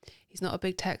that. He's not a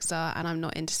big texter, and I'm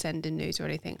not into sending nudes or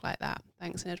anything like that.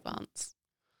 Thanks in advance.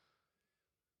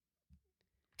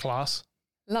 Class.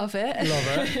 Love it.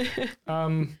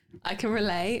 I can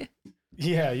relate.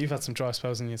 Yeah, you've had some dry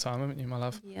spells in your time, haven't you, my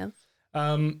love? Yeah.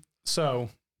 So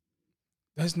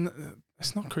it's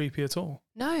not creepy at all.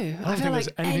 No, I feel like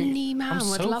any man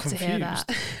would love to hear that.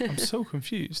 I'm so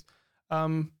confused.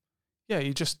 Yeah,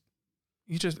 you just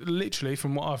literally,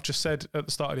 from what I've just said at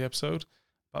the start of the episode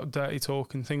about dirty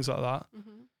talk and things like that,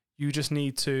 you just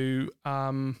need to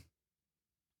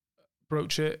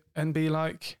broach it and be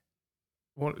like,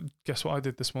 "What? Guess what I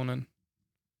did this morning?"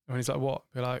 And he's like, "What?"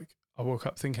 Be like, "I woke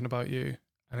up thinking about you,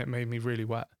 and it made me really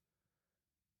wet."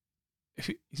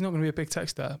 He's not going to be a big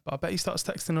texter, but I bet he starts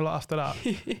texting a lot after that.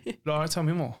 Like, all right, tell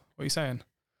me more. What are you saying?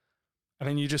 And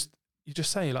then you just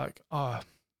say like, "Oh,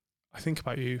 I think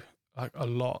about you like a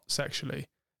lot sexually."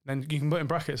 And then you can put in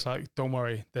brackets like, "Don't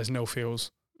worry, there's no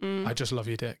feels. I just love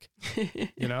your dick."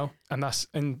 You know, and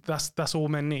that's all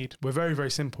men need. We're very,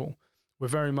 very simple. We're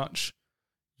very much,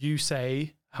 you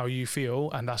say how you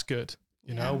feel, and that's good.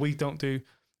 You know, we don't do.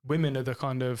 Women are the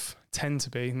kind of tend to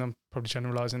be, and I'm probably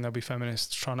generalizing, they'll be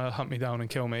feminists trying to hunt me down and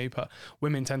kill me, but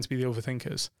women tend to be the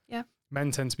overthinkers. Yeah. Men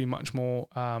tend to be much more,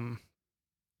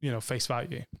 face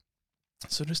value.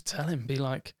 So just tell him, be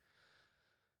like,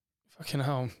 "Fucking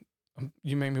hell,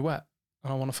 you make me wet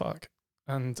and I want to fuck.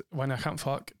 And when I can't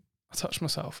fuck, I touch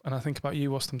myself and I think about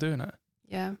you whilst I'm doing it."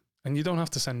 Yeah. And you don't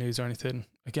have to send nudes or anything.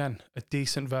 Again, a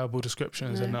decent verbal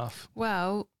description is enough.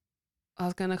 Well, I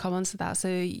was going to come on to that.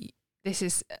 So this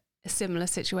is a similar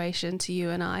situation to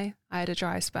you and I. I had a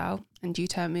dry spell and you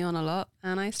turned me on a lot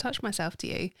and I touched myself to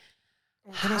you.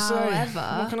 What can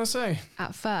I say?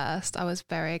 At first, I was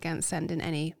very against sending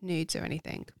any nudes or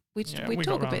anything. We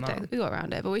talk a bit dirty. We got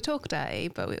around it, but we talk dirty,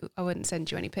 but I wouldn't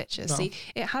send you any pictures. No. See,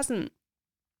 it hasn't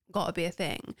got to be a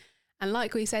thing. And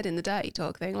like we said in the dirty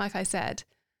talk thing, like I said,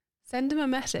 send him a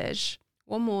message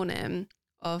one morning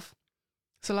of,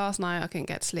 so last night I couldn't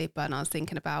get to sleep and I was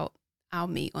thinking about our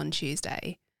meet on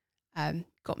Tuesday.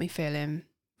 Got me feeling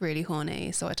really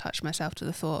horny. So I touched myself to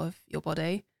the thought of your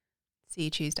body. See you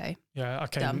Tuesday. Yeah,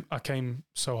 I came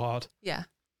so hard. Yeah.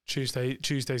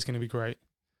 Tuesday's going to be great.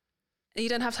 You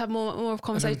don't have to have more of a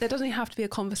conversation. There doesn't have to be a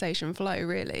conversation flow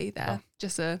really there. No.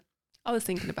 Just I was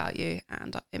thinking about you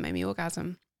and it made me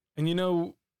orgasm. And you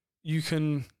know, you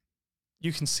can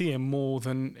see him more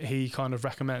than he kind of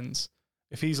recommends.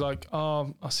 If he's like,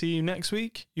 "Oh, I'll see you next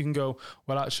week," you can go,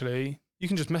 "Well, actually," you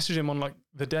can just message him on like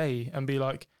the day and be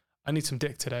like, "I need some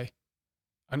dick today.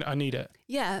 I need it."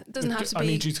 Yeah, it doesn't have to be. I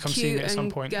need you to come see me at some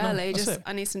point. Girly, no,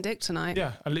 I need some dick tonight.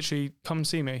 Yeah, I literally come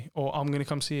see me, or I'm going to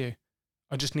come see you.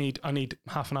 I need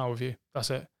half an hour with you. That's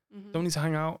it. Mm-hmm. Don't need to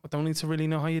hang out. I don't need to really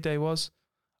know how your day was.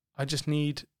 I just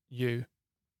need you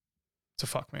to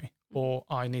fuck me, or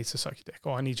I need to suck your dick,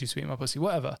 or I need you to eat my pussy,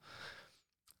 whatever.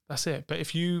 that's it. But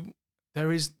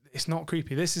it's not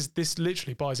creepy. This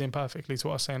literally buys in perfectly to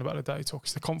what I was saying about the dirty talk.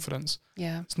 It's the confidence.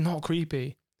 Yeah. It's not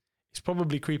creepy. It's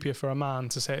probably creepier for a man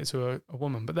to say it to a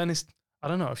woman. But then I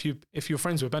don't know, if you're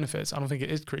friends with benefits, I don't think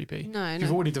it is creepy. No,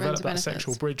 You've already developed that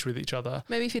sexual bridge with each other.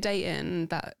 Maybe if you're dating,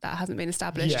 that hasn't been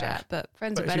established yet. But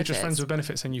friends with benefits. If you're just friends with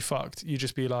benefits and you fucked, you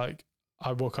just be like,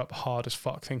 I woke up hard as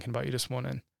fuck thinking about you this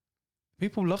morning.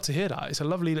 People love to hear that. It's a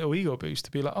lovely little ego boost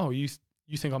to be like, oh, you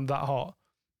think I'm that hot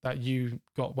that you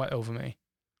got wet over me.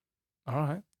 All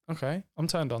right, okay, I'm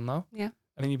turned on now. Yeah.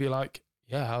 And then you'd be like,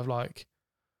 yeah,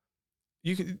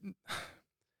 you could.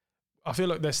 I feel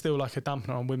like there's still like a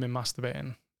dampener on women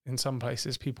masturbating in some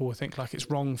places. People will think like it's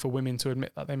wrong for women to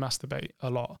admit that they masturbate a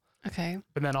lot. Okay.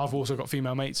 But then I've also got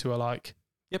female mates who are like,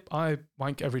 yep, I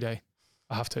wank every day.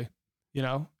 I have to,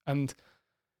 and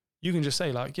you can just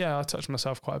say like, yeah, I touch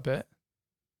myself quite a bit.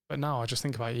 But now I just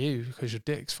think about you because your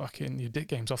dick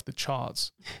game's off the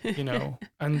charts,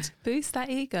 and boost that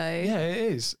ego. Yeah, it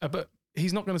is. But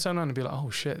he's not going to turn around and be like, oh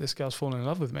shit, this girl's falling in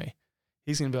love with me.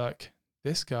 He's going to be like,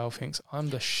 this girl thinks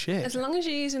I'm the shit. As long as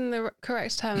you're using the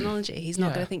correct terminology, he's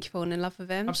not going to think you're falling in love with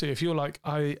him. Absolutely. If you're like,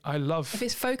 I love if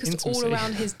it's focused intimacy all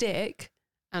around his dick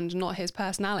and not his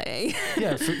personality.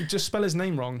 Yeah, just spell his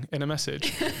name wrong in a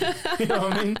message. You know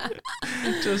what I mean?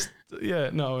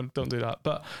 No, don't do that.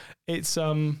 But it's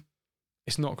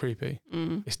not creepy.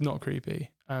 It's not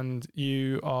creepy. And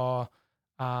you are,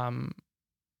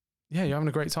 you're having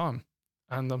a great time.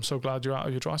 And I'm so glad you're out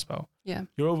of your dry spell. Yeah.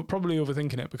 You're probably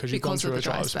overthinking it because you've gone through a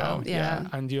dry spell. Yeah.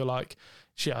 And you're like,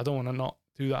 shit, I don't want to not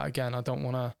do that again. I don't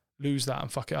want to lose that and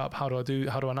fuck it up. How do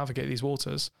I navigate these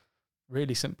waters?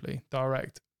 Really simply,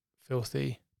 direct,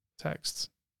 filthy texts.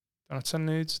 Don't have to send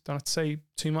nudes. Don't have to say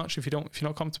too much if you're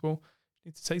not comfortable. You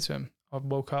need to say to him, I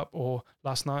woke up, or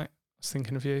last night I was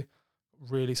thinking of you,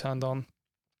 really turned on,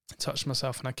 touched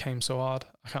myself, and I came so hard.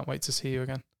 I can't wait to see you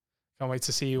again. Can't wait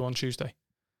to see you on Tuesday.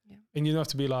 Yeah. And you don't have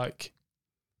to be like,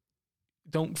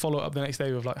 don't follow up the next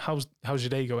day with like, how's your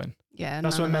day going? Yeah.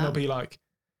 That's when men will be like,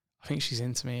 I think she's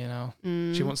into me,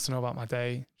 She wants to know about my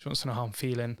day. She wants to know how I'm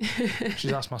feeling.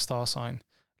 She's asked my star sign.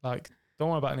 Like, don't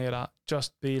worry about any of that.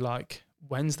 Just be like,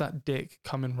 when's that dick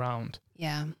coming round?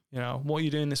 Yeah. What are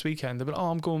you doing this weekend? They'll be like, oh,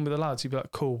 I'm going with the lads. You'd be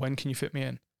like, cool. When can you fit me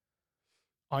in?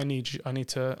 I need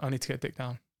to get dick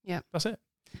down. Yeah. That's it.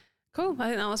 Cool. I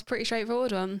think that was a pretty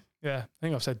straightforward one. Yeah. I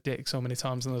think I've said dick so many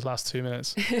times in the last 2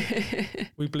 minutes.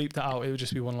 We bleeped that out. It would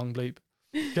just be one long bleep.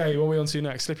 Okay. What are we on to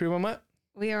next? Slippery when wet?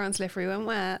 We are on slippery when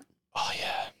wet. Oh,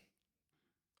 yeah.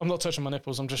 I'm not touching my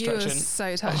nipples. I'm just stretching. You were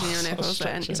so touching your nipples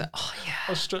then. He's like, oh, yeah.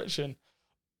 I was stretching.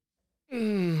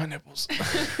 My nipples.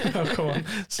 Oh, come on.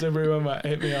 Slippery when wet.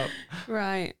 Hit me up.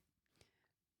 Right.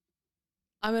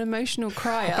 I'm an emotional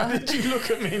crier. How did you look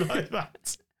at me like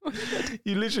that?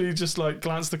 You literally just like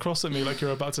glanced across at me like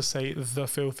you're about to say the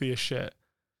filthiest shit.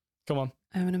 Come on.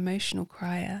 I'm an emotional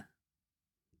crier.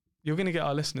 You're going to get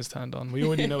our listeners turned on. We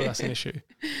already know that's an issue.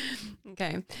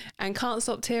 Okay. And can't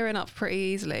stop tearing up pretty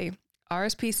easily.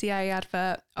 RSPCA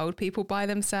advert, old people by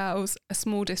themselves, a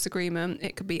small disagreement.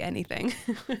 It could be anything.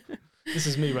 This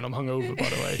is me when I'm hungover, by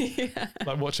the way. Yeah.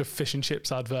 Like watch a fish and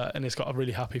chips advert and it's got a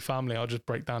really happy family. I'll just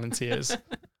break down in tears.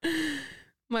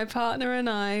 My partner and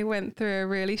I went through a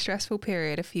really stressful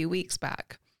period a few weeks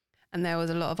back, and there was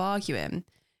a lot of arguing,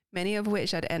 many of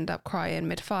which I'd end up crying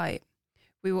mid-fight.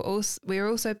 We were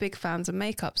also big fans of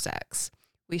make-up sex.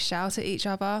 We shout at each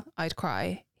other, I'd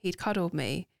cry, he'd cuddle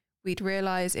me. We'd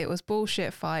realise it was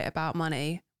bullshit fight about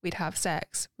money. We'd have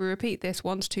sex. We repeat this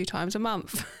 1 to 2 times a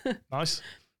month. Nice.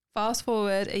 Fast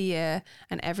forward a year,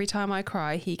 and every time I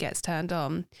cry, he gets turned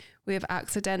on. We have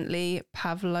accidentally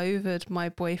Pavlovaed my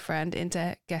boyfriend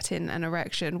into getting an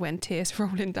erection when tears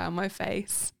rolling down my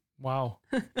face. Wow.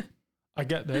 I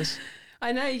get this.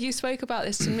 I know you spoke about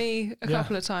this to me a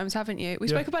couple of times, haven't you? We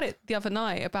spoke about it the other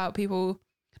night about people.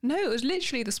 No, it was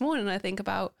literally this morning, I think,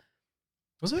 about.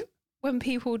 Was it? When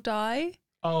people die.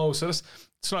 Oh, so that's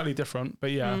slightly different,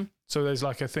 but yeah. Mm. So there's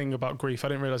like a thing about grief. I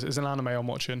didn't realise it was an anime I'm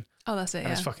watching. Oh, that's it,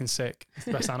 and it's fucking sick. It's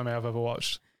the best anime I've ever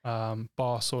watched.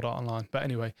 Bar Sword Art Online. But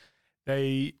anyway,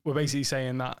 they were basically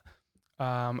saying that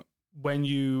when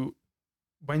you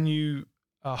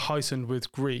are heightened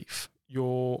with grief,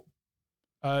 your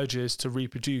urges to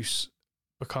reproduce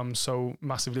become so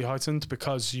massively heightened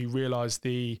because you realise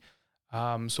the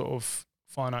sort of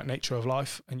finite nature of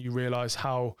life, and you realise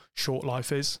how short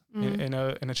life is in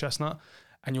a chestnut,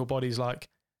 and your body's like,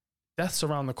 death's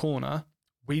around the corner.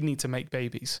 We need to make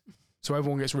babies. So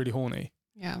everyone gets really horny.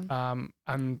 Yeah.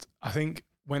 And I think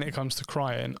when it comes to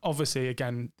crying, obviously,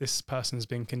 again, this person's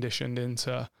been conditioned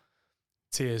into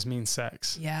tears means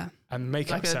sex. Yeah. And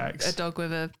make-up like sex. A dog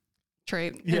with a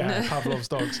treat. Yeah, Pavlov's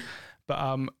dogs.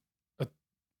 But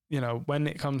you know, when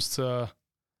it comes to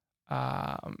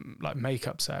like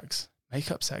makeup sex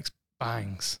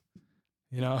bangs.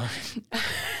 You know,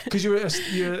 because you're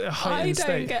at a heightened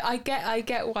state. I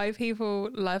get why people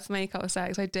love makeup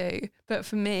sex. I do, but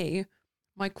for me,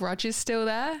 my grudge is still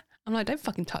there. I'm like, don't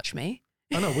fucking touch me.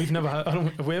 I know we've never had.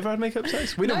 Have we ever had makeup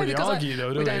sex? We don't really argue though,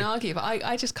 do we? We don't argue, but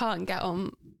I just can't get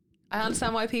on. I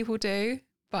understand why people do,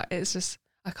 but it's just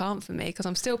I can't for me because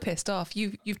I'm still pissed off.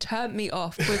 You've turned me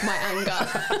off with my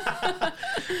anger.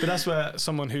 But that's where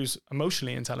someone who's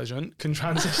emotionally intelligent can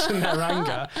transition their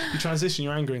anger. You transition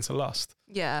your anger into lust.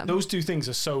 Yeah. Those two things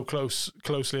are so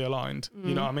closely aligned.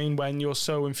 You know what I mean? When you're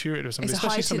so infuriated with somebody, it's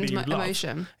especially somebody you love.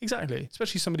 Emotion. Exactly.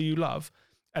 Especially somebody you love.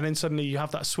 And then suddenly you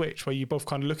have that switch where you both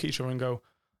kind of look at each other and go,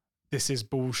 this is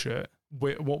bullshit.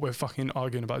 What we're fucking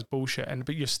arguing about is bullshit.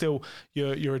 But you're still,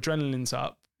 your adrenaline's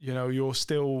up. You know, you're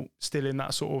still in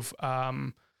that sort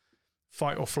of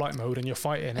fight or flight mode, and you're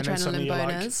fighting. And then suddenly you're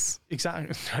boners. Like,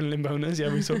 exactly, adrenaline boners.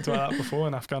 Yeah, we talked about that before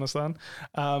in Afghanistan.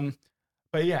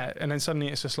 But yeah, and then suddenly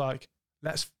it's just like,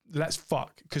 let's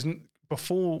fuck. Because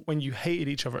before, when you hated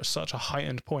each other at such a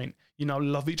heightened point, you now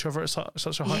love each other at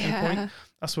such a heightened point.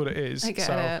 That's what it is. I get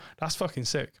it. That's fucking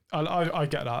sick. I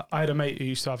get that. I had a mate who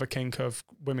used to have a kink of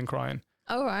women crying.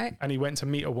 Oh, right. And he went to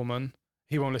meet a woman.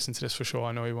 He won't listen to this for sure.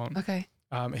 I know he won't. Okay.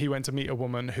 He went to meet a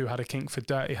woman who had a kink for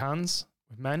dirty hands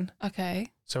with men.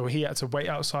 Okay. So he had to wait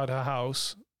outside her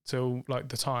house till like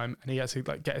the time, and he had to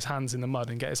like get his hands in the mud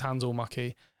and get his hands all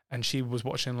mucky. And she was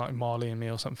watching like Marley and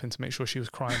Me or something to make sure she was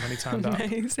crying when he turned up.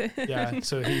 Yeah.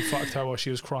 So he fucked her while she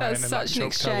was crying. That's and like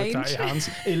choked her with dirty hands.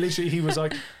 It literally, he was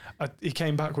like, he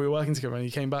came back, we were working together, and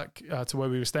he came back to where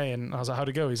we were staying. And I was like, how'd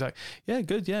it go? He's like, yeah,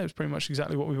 good. Yeah, it was pretty much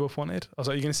exactly what we both wanted. I was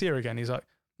like, you going to see her again? He's like,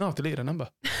 no, I've deleted her number.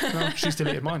 No, she's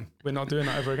deleted mine. We're not doing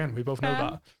that ever again. We both know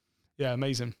that. Yeah,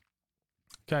 amazing.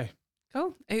 Okay.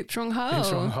 Cool. Oops, wrong hole.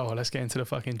 Oops, wrong hole. Let's get into the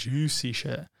fucking juicy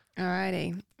shit.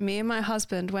 Alrighty. Me and my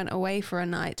husband went away for a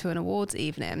night to an awards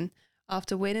evening.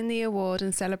 After winning the award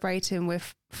and celebrating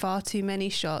with far too many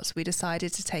shots, we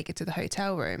decided to take it to the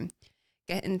hotel room.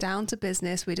 Getting down to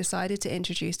business, we decided to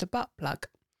introduce a butt plug.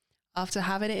 After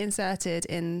having it inserted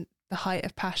in the height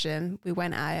of passion, we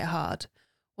went at it hard.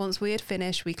 Once we had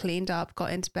finished, we cleaned up, got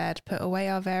into bed, put away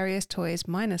our various toys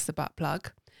minus the butt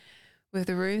plug. With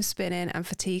the room spinning and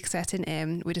fatigue setting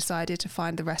in, we decided to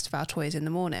find the rest of our toys in the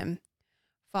morning.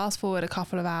 Fast forward a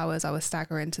couple of hours, I was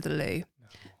staggering to the loo.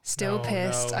 Still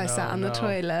pissed, I sat on the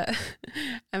toilet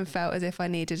and felt as if I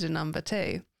needed a number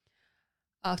 2.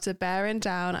 After bearing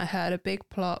down, I heard a big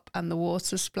plop and the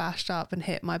water splashed up and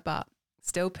hit my butt.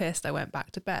 Still pissed, I went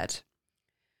back to bed.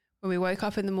 When we woke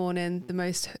up in the morning,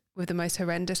 with the most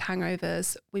horrendous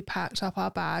hangovers, we packed up our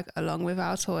bag along with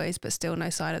our toys, but still no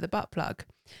sign of the butt plug.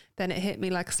 Then it hit me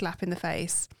like a slap in the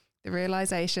face. The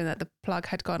realization that the plug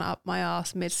had gone up my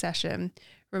arse mid-session,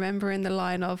 remembering the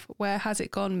line of, "Where has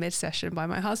it gone mid-session?" by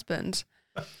my husband.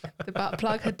 The butt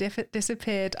plug had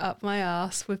disappeared up my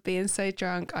arse. With being so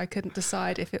drunk, I couldn't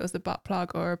decide if it was the butt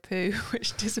plug or a poo,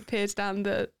 which disappeared down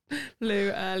the loo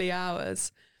early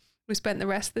hours. We spent the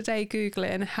rest of the day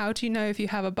Googling, how do you know if you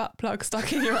have a butt plug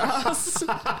stuck in your ass?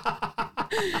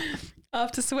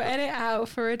 After sweating it out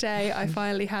for a day, I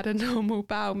finally had a normal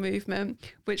bowel movement,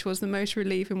 which was the most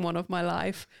relieving one of my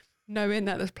life, knowing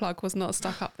that the plug was not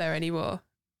stuck up there anymore.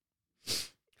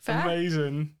 Fair?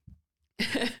 Amazing.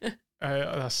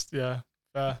 That's, yeah,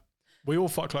 fair. We all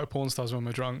fuck like porn stars when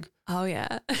we're drunk. Oh,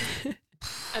 yeah.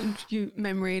 And you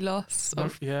memory loss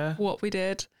of what we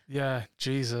did. Yeah,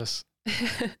 Jesus.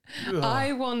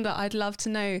 I wonder, I'd love to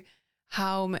know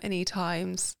how many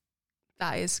times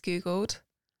that is Googled.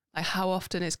 Like how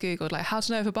often it's Googled. Like how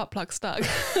to know if a butt plug's stuck.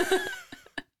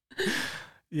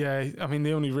 Yeah, I mean,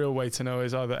 the only real way to know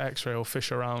is either X-ray or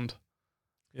fish around,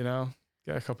 you know?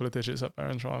 Get a couple of digits up there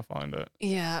and try and find it.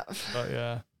 Yeah. But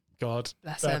yeah, God.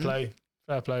 Bless Fair him. play.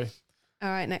 Fair play. All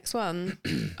right, next one.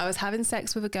 I was having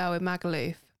sex with a girl in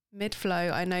Magaluf.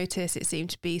 Mid-flow, I noticed it seemed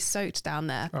to be soaked down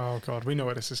there. Oh, God, we know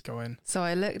where this is going. So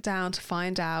I looked down to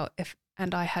find out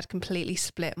and I had completely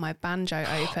split my banjo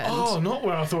open. Oh, not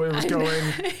where I thought it was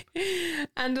going.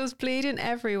 And was bleeding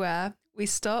everywhere. We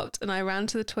stopped and I ran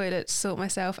to the toilet to sort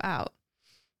myself out.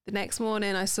 The next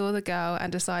morning, I saw the girl and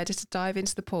decided to dive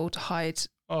into the pool to hide.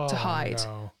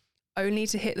 No. Only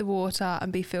to hit the water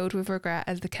and be filled with regret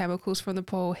as the chemicals from the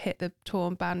pool hit the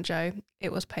torn banjo.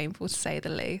 It was painful to say the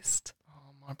least.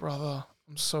 My brother,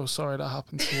 I'm so sorry that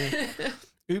happened to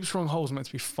you. Oops, wrong hole's meant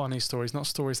to be funny stories, not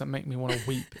stories that make me want to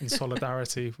weep in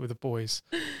solidarity with the boys.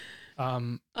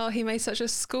 He made such a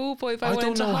schoolboy by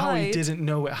wanting to hide. I don't know how he didn't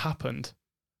know it happened.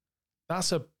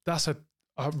 That's a really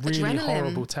Adrenaline.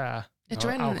 horrible tear.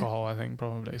 Adrenaline. Alcohol, I think,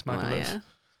 probably. It's manipulative.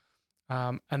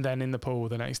 Yeah. And then in the pool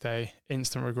the next day,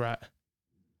 instant regret.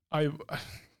 I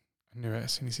knew it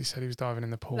as soon as he said he was diving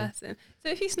in the pool. Bless him.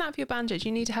 So if you snap your bandage,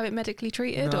 you need to have it medically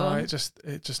treated? No, or it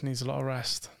just needs a lot of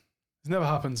rest. It's never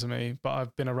happened to me, but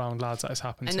I've been around lads that it's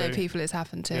happened to. I know people it's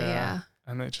happened to, yeah.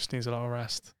 And it just needs a lot of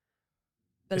rest.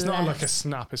 Bless. It's not like a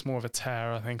snap, it's more of a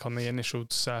tear, I think, on the initial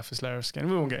surface layer of skin.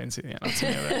 We won't get into the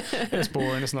anatomy of it. It's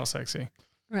boring, it's not sexy.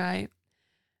 Right.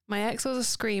 My ex was a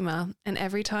screamer, and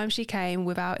every time she came,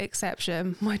 without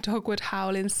exception, my dog would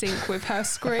howl in sync with her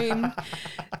scream.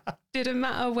 Didn't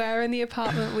matter where in the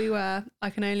apartment we were. I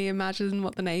can only imagine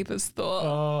what the neighbours thought.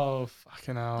 Oh,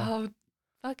 fucking hell. Oh,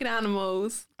 fucking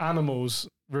animals. Animals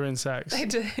ruin sex. They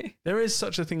do. There is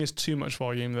such a thing as too much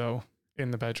volume, though,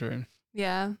 in the bedroom.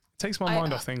 Yeah. It takes my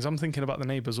mind off things. I'm thinking about the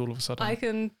neighbours all of a sudden. I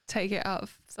can take it out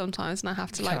sometimes, and I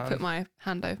have to put my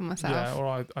hand over myself. Yeah,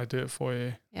 or I do it for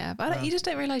you. Yeah, but you just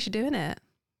don't realise you're doing it.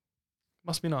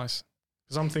 Must be nice.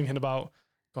 Because I'm thinking about,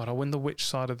 God, I wonder which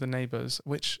side of the neighbours,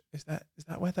 which is that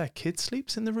where their kid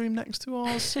sleeps in the room next to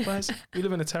ours? We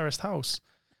live in a terraced house.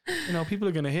 You know, people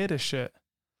are going to hear this shit.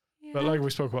 Yeah. But like we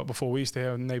spoke about before, we used to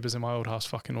hear neighbours in my old house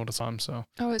fucking all the time. So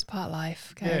it's part of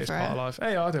life. It's part of life.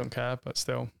 Hey, I don't care, but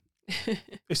still.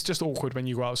 It's just awkward when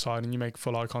you go outside and you make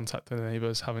full eye contact with the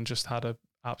neighbours, having just had an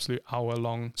absolute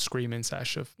hour-long screaming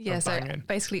session of banging. So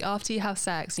basically after you have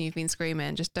sex and you've been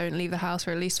screaming, just don't leave the house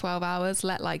for at least 12 hours,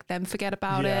 let them forget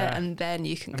about it, and then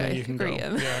you can greet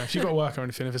them. Yeah, if you've got work or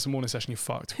anything, if it's a morning session, you're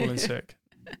fucked, call in sick.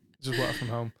 Just work from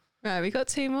home. Right, we got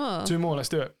two more, let's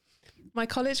do it. My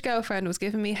college girlfriend was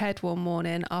giving me head one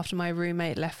morning after my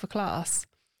roommate left for class.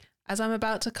 As I'm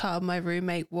about to come, my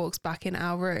roommate walks back in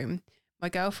our room. My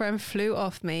girlfriend flew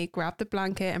off me, grabbed the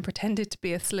blanket and pretended to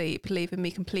be asleep, leaving me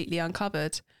completely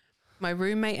uncovered. My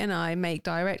roommate and I make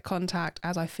direct contact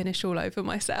as I finish all over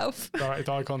myself. Direct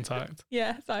eye contact?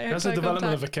 Yeah. That's a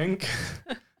development of a kink.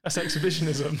 That's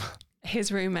exhibitionism.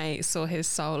 His roommate saw his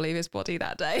soul leave his body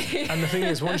that day. And the thing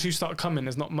is, once you start coming,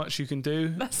 there's not much you can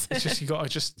do. It's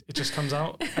just, it just comes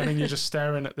out. And then you're just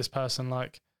staring at this person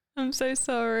like, I'm so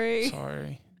sorry.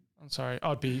 I'm sorry.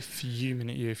 I'd be fuming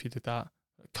at you if you did that.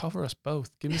 Cover us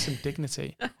both. Give me some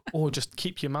dignity. Or just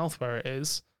keep your mouth where it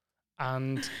is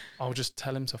and I'll just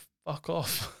tell him to fuck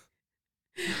off.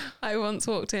 I once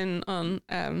walked in on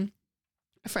a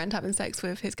friend having sex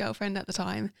with his girlfriend at the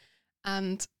time,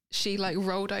 and she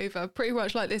rolled over pretty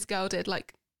much like this girl did,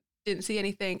 didn't see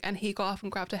anything, and he got up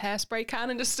and grabbed a hairspray can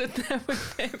and just stood there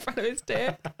with it in front of his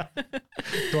dick.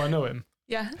 Do I know him?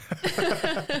 Yeah.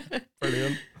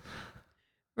 Brilliant.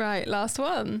 Right, last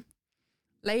one.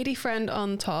 Lady friend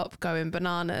on top going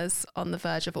bananas on the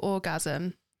verge of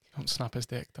orgasm. Don't snap his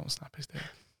dick.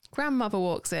 Grandmother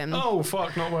walks in. Oh,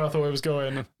 fuck, not where I thought it was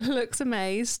going. Looks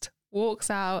amazed, walks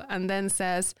out, and then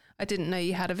says, I didn't know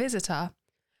you had a visitor.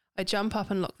 I jump up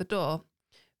and lock the door.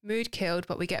 Mood killed,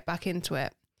 but we get back into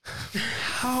it.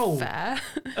 How? Fair.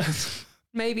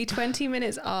 Maybe 20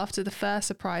 minutes after the first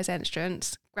surprise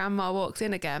entrance, Grandma walks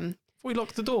in again. We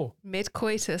locked the door.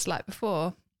 Mid-coitus like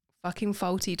before. Fucking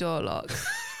faulty door lock.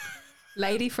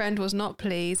 Lady friend was not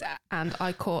pleased and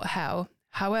I caught hell.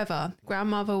 However,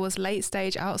 grandmother was late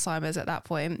stage Alzheimer's at that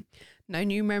point. No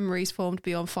new memories formed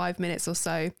beyond 5 minutes or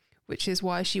so, which is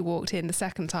why she walked in the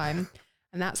second time.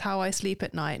 And that's how I sleep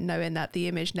at night, knowing that the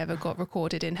image never got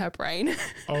recorded in her brain.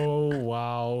 Oh,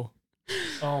 wow.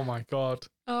 Oh my God.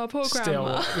 Oh, poor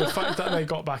grandma. Still, the fact that they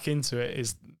got back into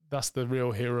it that's the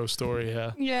real hero story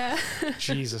here. Yeah.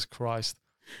 Jesus Christ.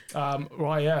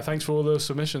 Right, yeah, thanks for all those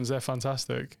submissions. They're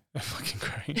fantastic. They're fucking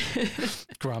great.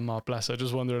 Grandma, bless her,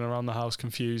 just wandering around the house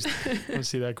confused. I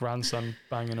see their grandson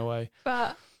banging away.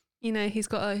 But he's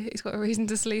got a reason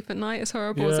to sleep at night, as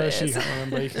horrible as it is. She can't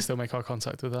remember. You can still make eye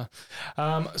contact with her.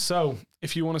 So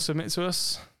if you want to submit to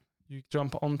us, you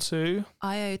jump onto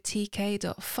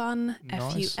iotk.fun,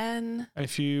 nice. FUN. And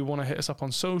if you want to hit us up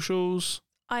on socials,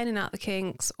 Ironing Out the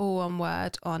Kinks, all one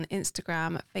word, on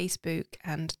Instagram, Facebook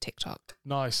and TikTok.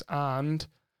 Nice. And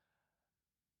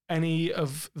any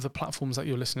of the platforms that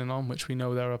you're listening on, which we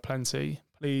know there are plenty,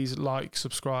 please like,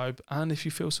 subscribe, and if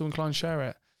you feel so inclined, share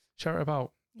it. Share it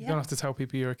about. You don't have to tell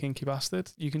people you're a kinky bastard.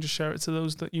 You can just share it to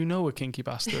those that you know are kinky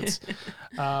bastards.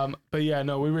 But yeah,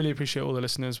 no, we really appreciate all the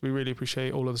listeners. We really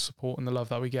appreciate all of the support and the love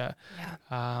that we get.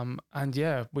 Yeah. And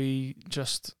yeah, we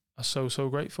just are so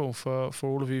grateful for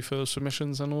all of you for those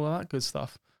submissions and all of that good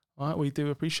stuff. All right, we do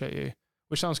appreciate you,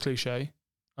 which sounds cliche,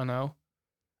 I know.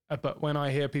 But when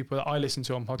I hear people that I listen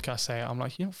to on podcasts say it, I'm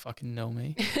like, you don't fucking know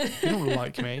me. You don't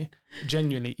like me.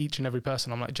 Genuinely, each and every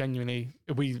person, I'm like, genuinely,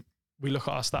 we look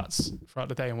at our stats throughout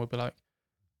the day and we'll be like,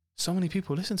 so many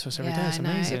people listen to us every day. Yeah, It's I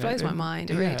know. amazing. It blows my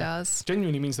mind. It really does.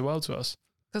 Genuinely means the world to us.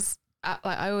 Because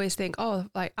like I always think, oh,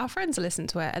 like our friends listen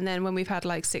to it. And then when we've had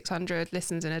like 600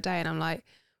 listens in a day and I'm like,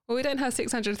 well, we don't have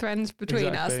 600 friends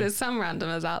between us. There's some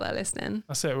randomers out there listening.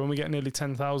 That's it. When we get nearly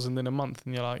 10,000 in a month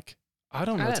and you're like, I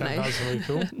don't know 10,000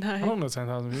 people. No. I don't know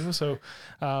 10,000 people. So,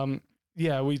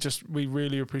 yeah, we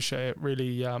really appreciate it.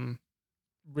 Really,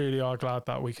 really are glad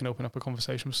that we can open up a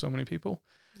conversation with so many people.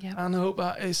 Yeah. And I hope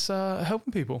that it's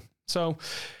helping people. So,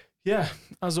 yeah,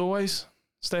 as always,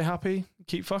 stay happy,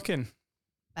 keep fucking.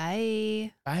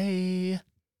 Bye. Bye.